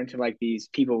go more into like these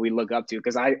people we look up to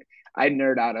because I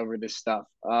nerd out over this stuff.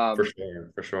 For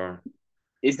sure, for sure.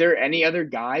 Is there any other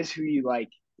guys who you like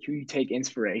who you take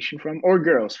inspiration from, or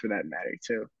girls for that matter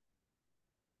too?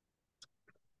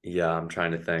 Yeah, I'm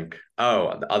trying to think.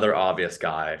 Oh, the other obvious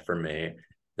guy for me,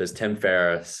 there's Tim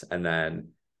Ferriss, and then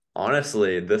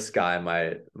honestly, this guy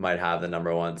might have the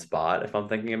number one spot if I'm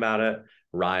thinking about it.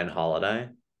 Ryan Holiday.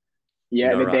 You Yeah,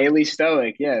 know the Ryan? Daily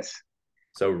Stoic. Yes.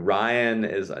 So Ryan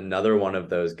is another one of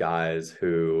those guys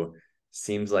who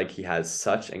seems like he has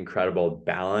such incredible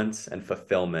balance and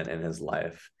fulfillment in his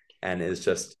life and is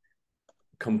just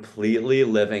completely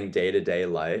living day-to-day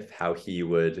life how he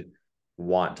would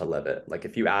want to live it. Like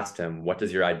if you asked him, what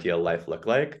does your ideal life look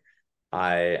like?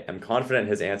 I am confident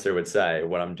his answer would say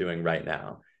what I'm doing right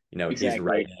now. He's Exactly.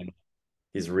 writing,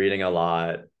 he's reading a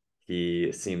lot.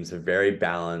 He seems very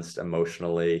balanced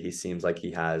emotionally. He seems like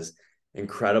he has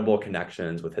incredible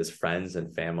connections with his friends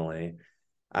and family.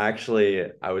 I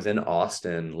was in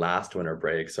Austin last winter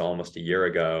break, so almost a year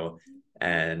ago,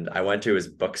 and I went to his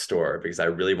bookstore because I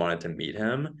really wanted to meet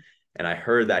him. And I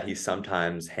heard that he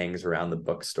sometimes hangs around the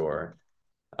bookstore.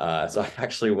 So I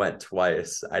actually went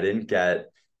twice. I didn't get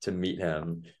to meet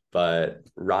him, but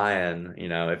Ryan,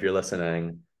 if you're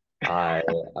listening, I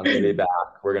I'm gonna be back.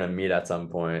 We're gonna meet at some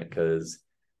point because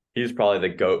he's probably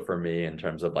the GOAT for me in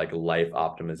terms of like life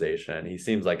optimization. He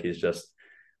seems like he's just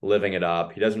living it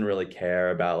up. He doesn't really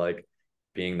care about like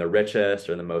being the richest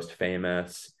or the most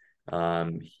famous.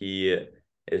 He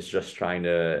is just trying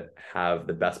to have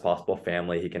the best possible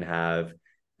family he can have,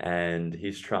 and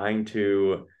he's trying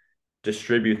to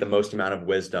distribute the most amount of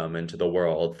wisdom into the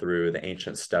world through the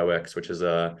ancient Stoics, which is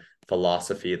a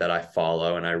philosophy that I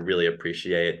follow and I really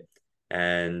appreciate.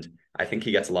 And I think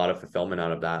he gets a lot of fulfillment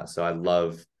out of that. So I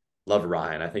love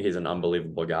Ryan. I think he's an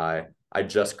unbelievable guy. I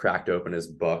just cracked open his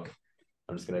book.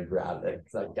 I'm just gonna grab it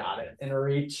because I got it in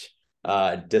reach.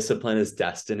 Discipline is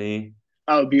Destiny.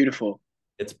 Oh, beautiful.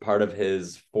 It's part of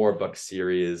his 4 book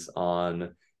series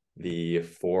on the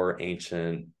 4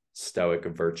 ancient Stoic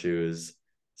virtues.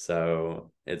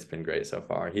 So it's been great so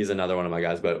far. He's another one of my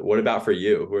guys. But what about for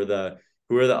you? Who are the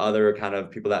other kind of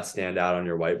people that stand out on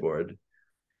your whiteboard?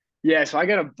 Yeah, so I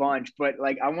got a bunch, but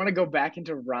like I want to go back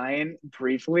into Ryan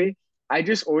briefly. I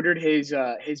just ordered his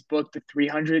book, the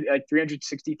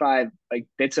 365 like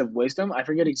bits of wisdom. I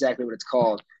forget exactly what it's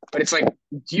called, but it's like,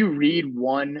 do you read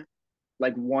one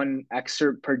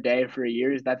excerpt per day for a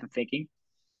year? Is that the thinking?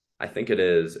 I think it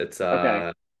is.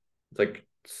 Okay, It's like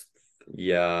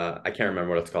yeah, I can't remember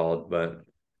what it's called, but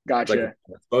it's like gotcha.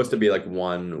 it's supposed to be like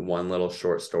one little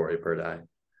short story per day.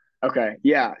 Okay,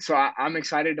 yeah. So I'm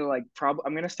excited to like probably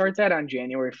I'm gonna start that on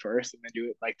January 1st and then do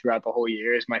it like throughout the whole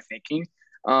year is my thinking.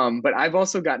 But I've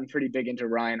also gotten pretty big into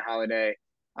Ryan Holiday.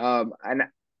 And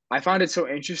I found it so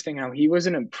interesting how he was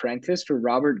an apprentice for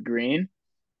Robert Greene,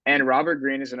 and Robert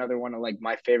Greene is another one of like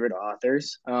my favorite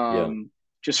authors. Yeah.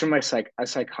 Just from a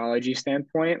psychology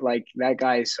standpoint, like that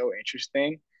guy is so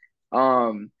interesting.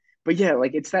 Um, but yeah,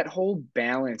 like it's that whole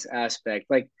balance aspect.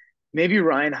 Like maybe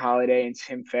Ryan Holiday and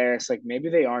Tim Ferriss, like maybe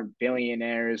they aren't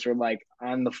billionaires or like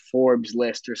on the Forbes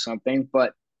list or something,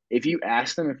 but if you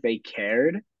ask them if they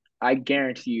cared, I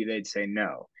guarantee you they'd say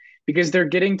no. Because they're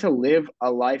getting to live a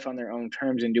life on their own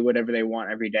terms and do whatever they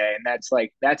want every day. And that's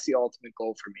the ultimate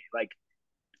goal for me. Like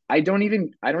I don't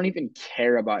even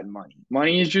care about money.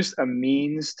 Money is just a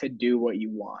means to do what you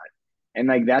want. And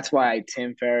like that's why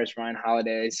Tim Ferriss, Ryan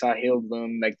Holiday, Sahil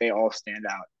Bloom, like they all stand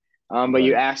out. But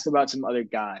you Right. asked about some other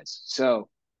guys. So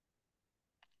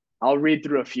I'll read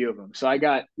through a few of them. So I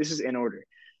got this is in order.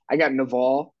 I got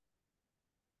Naval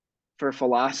for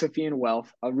philosophy and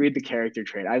wealth. I'll read the character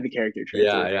trait. I have the character trait too.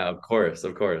 Yeah, yeah, of course,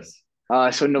 of course.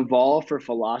 So Naval for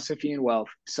philosophy and wealth,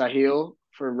 Sahil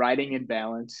for writing and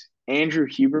balance, Andrew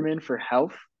Huberman for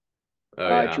health, Oh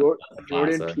yeah, that's a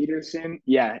Jordan classic. Peterson.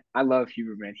 Yeah, I love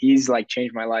Huberman. He's like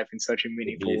changed my life in such a The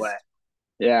meaningful way. beast.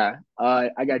 Yeah.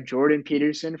 I got Jordan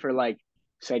Peterson for like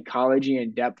psychology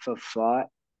and depth of thought.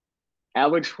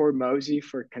 Alex Hormozy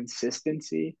for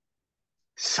consistency.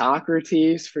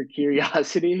 Socrates for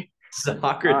curiosity. Uh,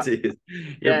 Socrates.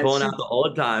 You're yeah, pulling out the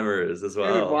old timers as dude,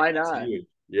 well. why That's not? huge.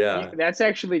 Yeah. That's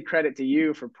actually credit to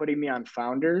you for putting me on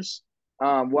Founders.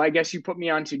 Well, I guess you put me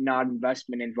onto Not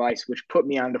Investment Advice, which put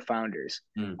me onto Founders.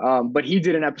 Mm. But he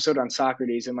did an episode on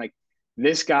Socrates, and like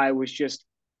this guy was just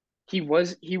he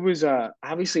was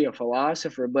obviously a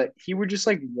philosopher, but he would just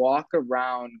like walk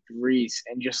around Greece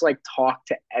and just like talk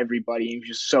to everybody. He was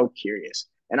just so curious,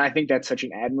 and I think that's such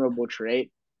an admirable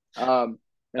trait. Then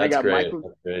I That's got great.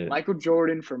 That's great. Michael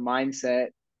Jordan for mindset,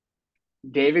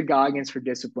 David Goggins for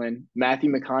discipline, Matthew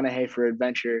McConaughey for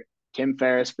adventure, Tim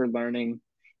Ferriss for learning,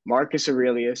 Marcus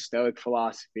Aurelius, Stoic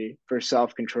philosophy for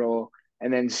self control,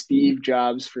 and then Steve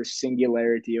Jobs for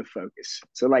singularity of focus.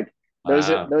 So like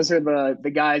Wow. those are the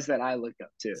guys that I look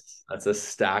up to. That's a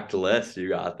stacked list you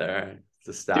got there. It's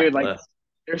a Dude, stacked like list.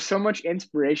 there's so much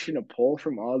inspiration to pull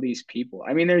from all these people.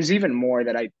 I mean, there's even more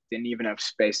that I didn't even have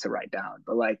space to write down.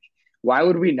 But like, why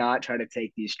would we not try to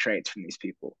take these traits from these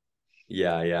people?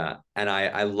 Yeah, yeah. And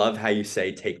I love how you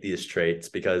say take these traits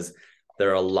because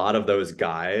there are a lot of those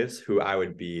guys who I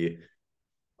would be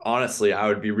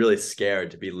really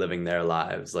scared to be living their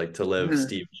lives, like to live Mhm.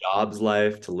 Steve Jobs'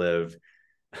 life, to live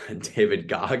David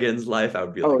Goggins' life. I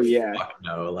would be Oh like, yeah, fuck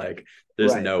no, like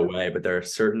there's right. no way. But there are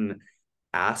certain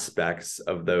aspects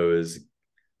of those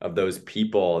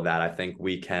people that I think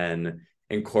we can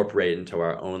incorporate into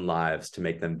our own lives to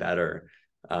make them better.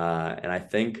 And I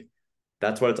think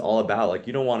that's what it's all about. Like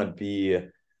you don't want to be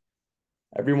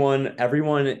everyone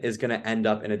is going to end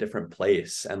up in a different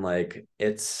place and like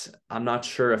I'm not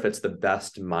sure if it's the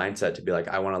best mindset to be like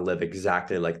I want to live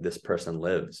exactly like this person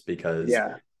lives because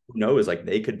Yeah. who knows like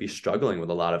they could be struggling with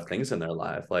a lot of things in their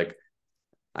life. Like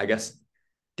I guess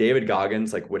David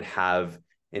Goggins like would have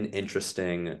an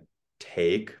interesting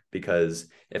take because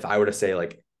if I were to say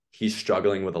like he's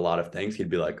struggling with a lot of things, he'd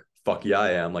be like, fuck yeah,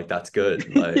 I am. Like, that's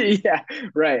good. Like, Yeah,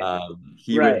 right,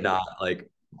 he would right. not like,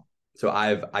 so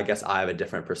I guess I have a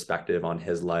different perspective on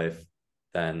his life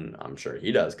than I'm sure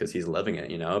he does because he's living it,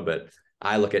 you know. But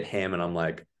I look at him and I'm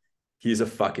like, he's a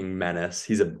fucking menace.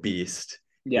 He's a beast.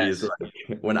 He's Yes.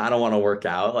 like, when I don't want to work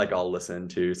out, like I'll listen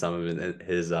to some of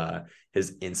his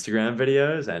Instagram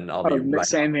videos and I'll Oh, be right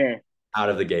same here. out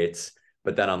of the gates.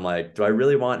 But then I'm like, do I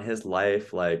really want his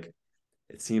life? Like,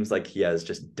 it seems like he has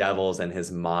just devils in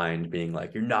his mind being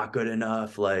like, you're not good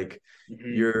enough, like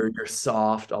Hmm. you're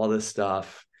soft, all this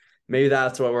stuff. Maybe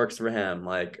that's what works for him.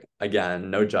 Like,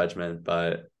 again, no judgment,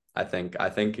 but I think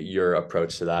your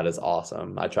approach to that is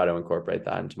awesome. I try to incorporate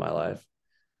that into my life.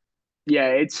 Yeah,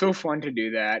 it's so fun to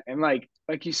do that. And like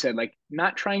you said, like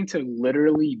not trying to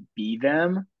literally be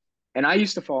them. And I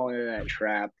used to fall into that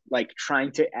trap, like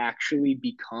trying to actually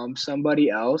become somebody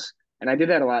else. And I did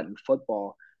that a lot in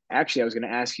football. Actually, I was going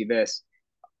to ask you this.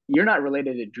 You're not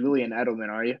related to Julian Edelman,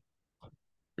 are you?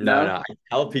 No, No? no, I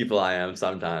tell people I am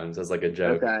sometimes as like a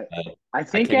joke, Okay. but I I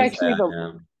think can't say actually I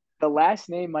am. the last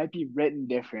name might be written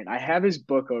different. I have his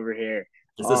book over here.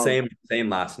 It's the Um, same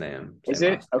last name, is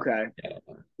same it? last Okay. name.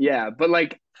 Yeah. Yeah, but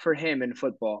like for him in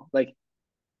football, like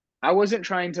I wasn't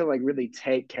trying to like really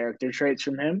take character traits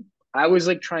from him. I was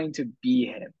like trying to be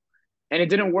him. And it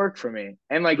didn't work for me.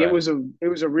 And like Right. it was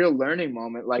a real learning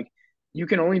moment. Like you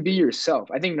can only be yourself.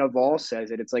 I think Naval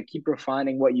says it. It's like keep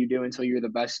refining what you do until you're the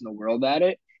best in the world at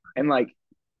it. And like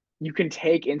you can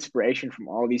take inspiration from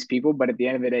all these people, but at the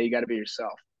end of the day, you got to be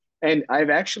yourself. And I've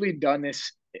actually done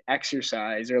this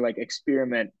exercise or like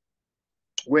experiment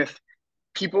with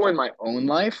people in my own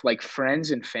life, like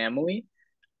friends and family,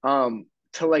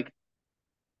 to like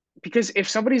because if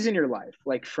somebody's in your life,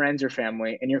 like friends or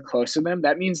family, and you're close to them,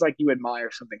 that means like you admire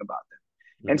something about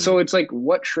them. And so Hmm. it's like,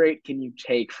 what trait can you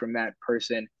take from that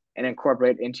person and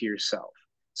incorporate into yourself?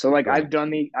 So like Right. I've done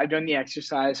the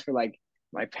exercise for like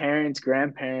my parents,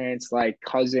 grandparents, like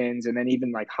cousins, and then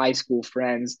even like high school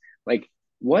friends. Like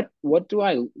what do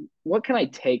I what can I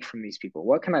take from these people?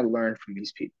 What can I learn from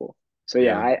these people? So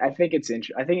yeah, Yeah. I think it's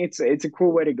I think it's a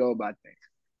cool way to go about things.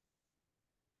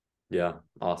 Yeah.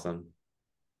 Awesome.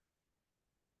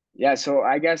 Yeah, so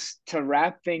I guess to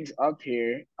wrap things up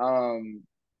here,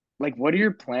 like what are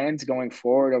your plans going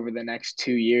forward over the next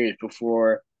 2 years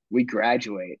before we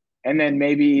graduate? And then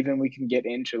maybe even we can get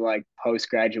into like post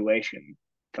graduation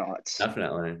thoughts.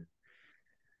 Definitely.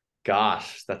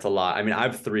 Gosh, that's a lot. I mean, I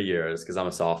have 3 years because I'm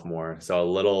a sophomore, so a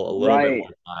little bit Right.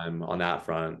 more time on that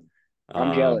front.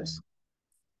 I'm jealous.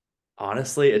 Um,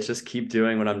 Honestly, it's just keep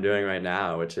doing what I'm doing right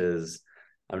now, which is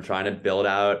I'm trying to build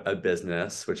out a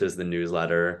business, which is the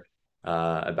newsletter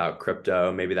about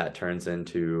crypto. Maybe that turns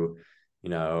into,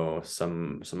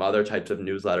 some other types of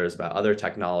newsletters about other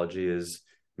technologies.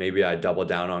 Maybe I double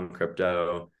down on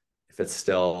crypto if it's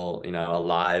still,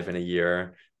 alive in a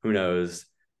year. Who knows?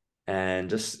 And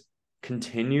just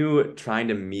continue trying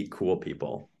to meet cool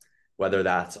people, whether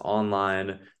that's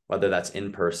online, whether that's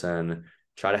in person.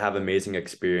 Try to have amazing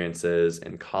experiences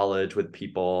in college with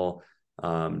people,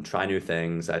 try new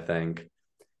things. I think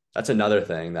that's another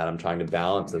thing that I'm trying to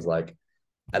balance is like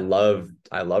I love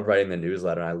writing the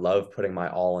newsletter and I love putting my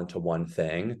all into one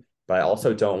thing, but I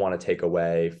also don't want to take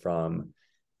away from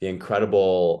the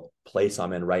incredible place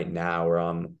I'm in right now where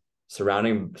I'm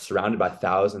surrounded by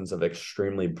thousands of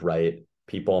extremely bright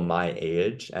people my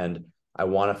age. And I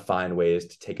want to find ways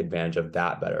to take advantage of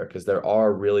that better because there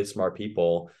are really smart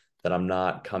people that I'm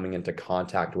not coming into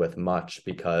contact with much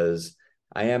because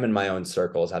I am in my own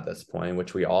circles at this point,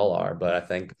 which we all are. But I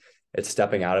think it's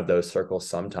stepping out of those circles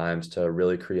sometimes to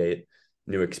really create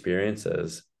new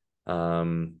experiences.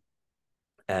 Um,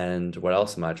 and what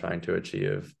else am I trying to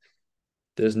achieve?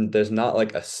 There's not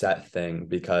like a set thing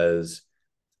because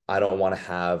I don't want to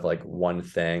have like one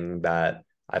thing that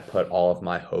I put all of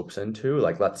my hopes into.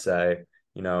 Like let's say,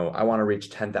 I want to reach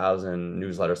 10,000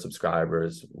 newsletter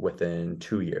subscribers within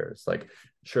 2 years. Like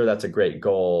sure that's a great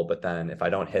goal, but then if I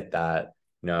don't hit that,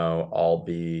 I'll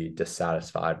be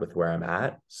dissatisfied with where I'm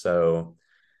at. So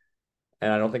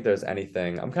and I don't think there's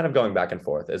anything, I'm kind of going back and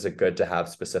forth. Is it good to have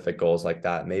specific goals like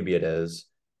that? Maybe it is,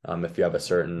 if you have a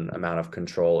certain amount of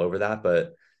control over that.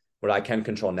 But what I can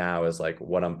control now is like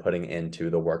what I'm putting into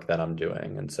the work that I'm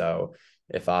doing. And so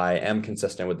if I am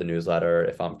consistent with the newsletter,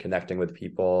 if I'm connecting with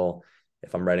people,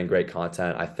 if I'm writing great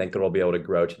content, I think it'll be able to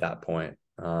grow to that point.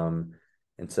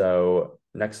 And so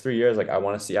next 3 years, like I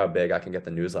want to see how big I can get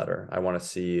the newsletter. I want to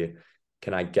see,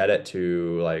 can I get it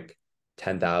to like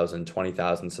 10,000,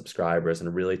 20,000 subscribers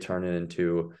and really turn it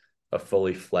into a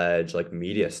fully fledged like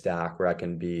media stack where I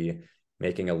can be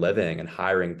making a living and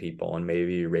hiring people and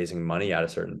maybe raising money at a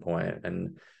certain point.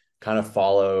 And kind of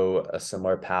follow a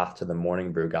similar path to the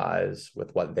Morning Brew guys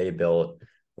with what they built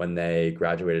when they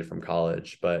graduated from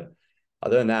college. But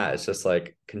other than that, it's just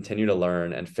like continue to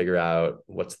learn and figure out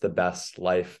what's the best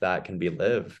life that can be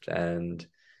lived. And,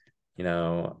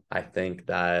 I think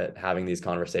that having these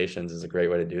conversations is a great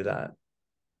way to do that.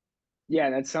 Yeah,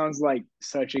 that sounds like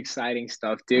such exciting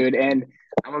stuff, dude. And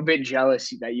I'm a bit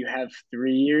jealous that you have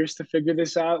 3 years to figure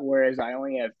this out, whereas I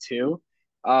only have two.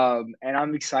 And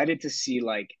I'm excited to see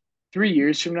like 3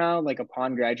 years from now, like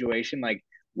upon graduation, like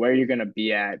where you're gonna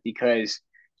be at, because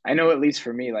I know at least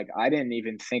for me, like I didn't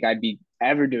even think I'd be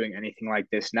ever doing anything like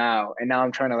this now, and now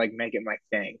I'm trying to like make it my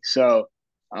thing. So,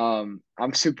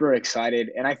 I'm super excited,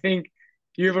 and I think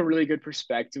you have a really good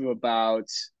perspective about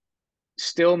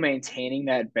still maintaining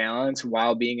that balance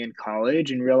while being in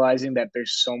college and realizing that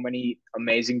there's so many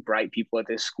amazing bright people at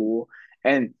this school.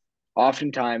 And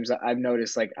oftentimes I've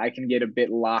noticed like I can get a bit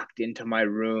locked into my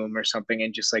room or something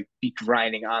and just like be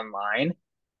grinding online,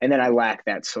 and then I lack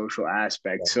that social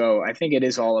aspect. So I think it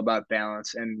is all about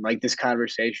balance, and like this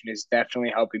conversation is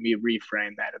definitely helping me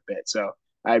reframe that a bit. So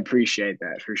I appreciate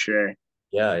that for sure.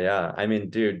 Yeah, yeah. I mean,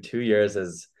 dude, 2 years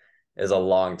is a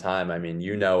long time. I mean,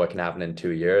 what can happen in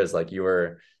 2 years. Like you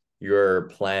were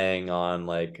playing on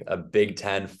like a Big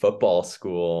Ten football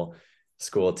school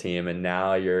team, and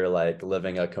now you're like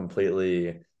living a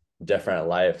completely different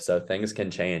life. So things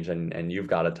can change, and you've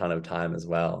got a ton of time as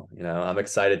well. I'm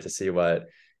excited to see what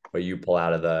you pull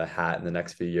out of the hat in the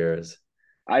next few years.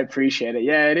 I appreciate it.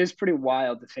 Yeah, it is pretty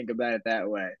wild to think about it that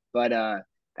way. But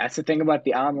that's the thing about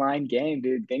the online game,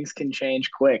 dude. Things can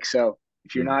change quick. So Hmm.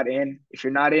 if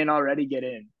you're not in already, get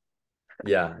in.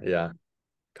 Yeah, yeah.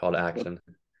 Call to Well, action.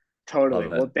 totally.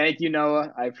 Love it. Well, thank you,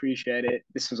 Noah. I appreciate it.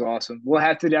 This was awesome. We'll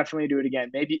have to definitely do it again,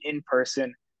 maybe in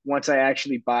person once I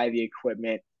actually buy the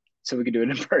equipment so we can do it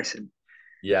in person.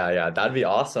 Yeah, yeah, that'd be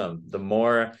awesome. The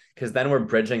more, because then we're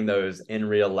bridging those in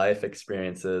real life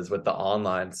experiences with the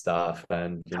online stuff,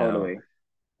 and Totally.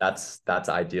 that's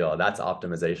ideal. That's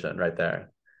optimization right there.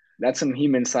 That's some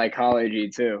human psychology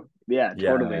too. Yeah,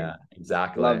 Yeah, totally. yeah,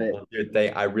 exactly. Love it. Well, dude,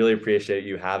 I really appreciate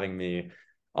you having me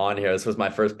on here. This was my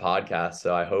first podcast,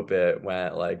 so I hope it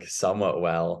went like somewhat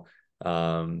well.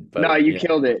 No, But you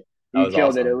killed it. that You was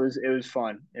killed it. It awesome. was it was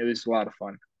fun. It was a lot of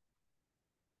fun.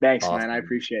 Thanks, man. I Awesome.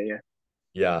 appreciate you.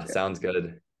 Yeah, Yeah. sounds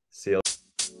good. See you.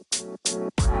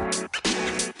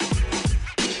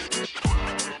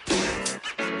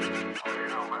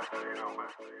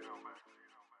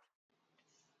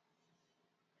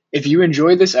 If you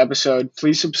enjoyed this episode,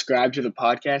 please subscribe to the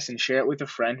podcast and share it with a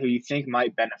friend who you think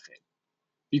might benefit.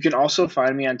 You can also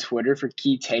find me on Twitter for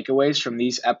key takeaways from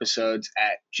these episodes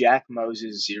at Jack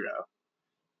Moses0.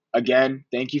 Again,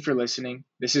 thank you for listening.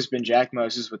 This has been Jack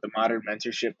Moses with the Modern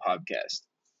Mentorship Podcast.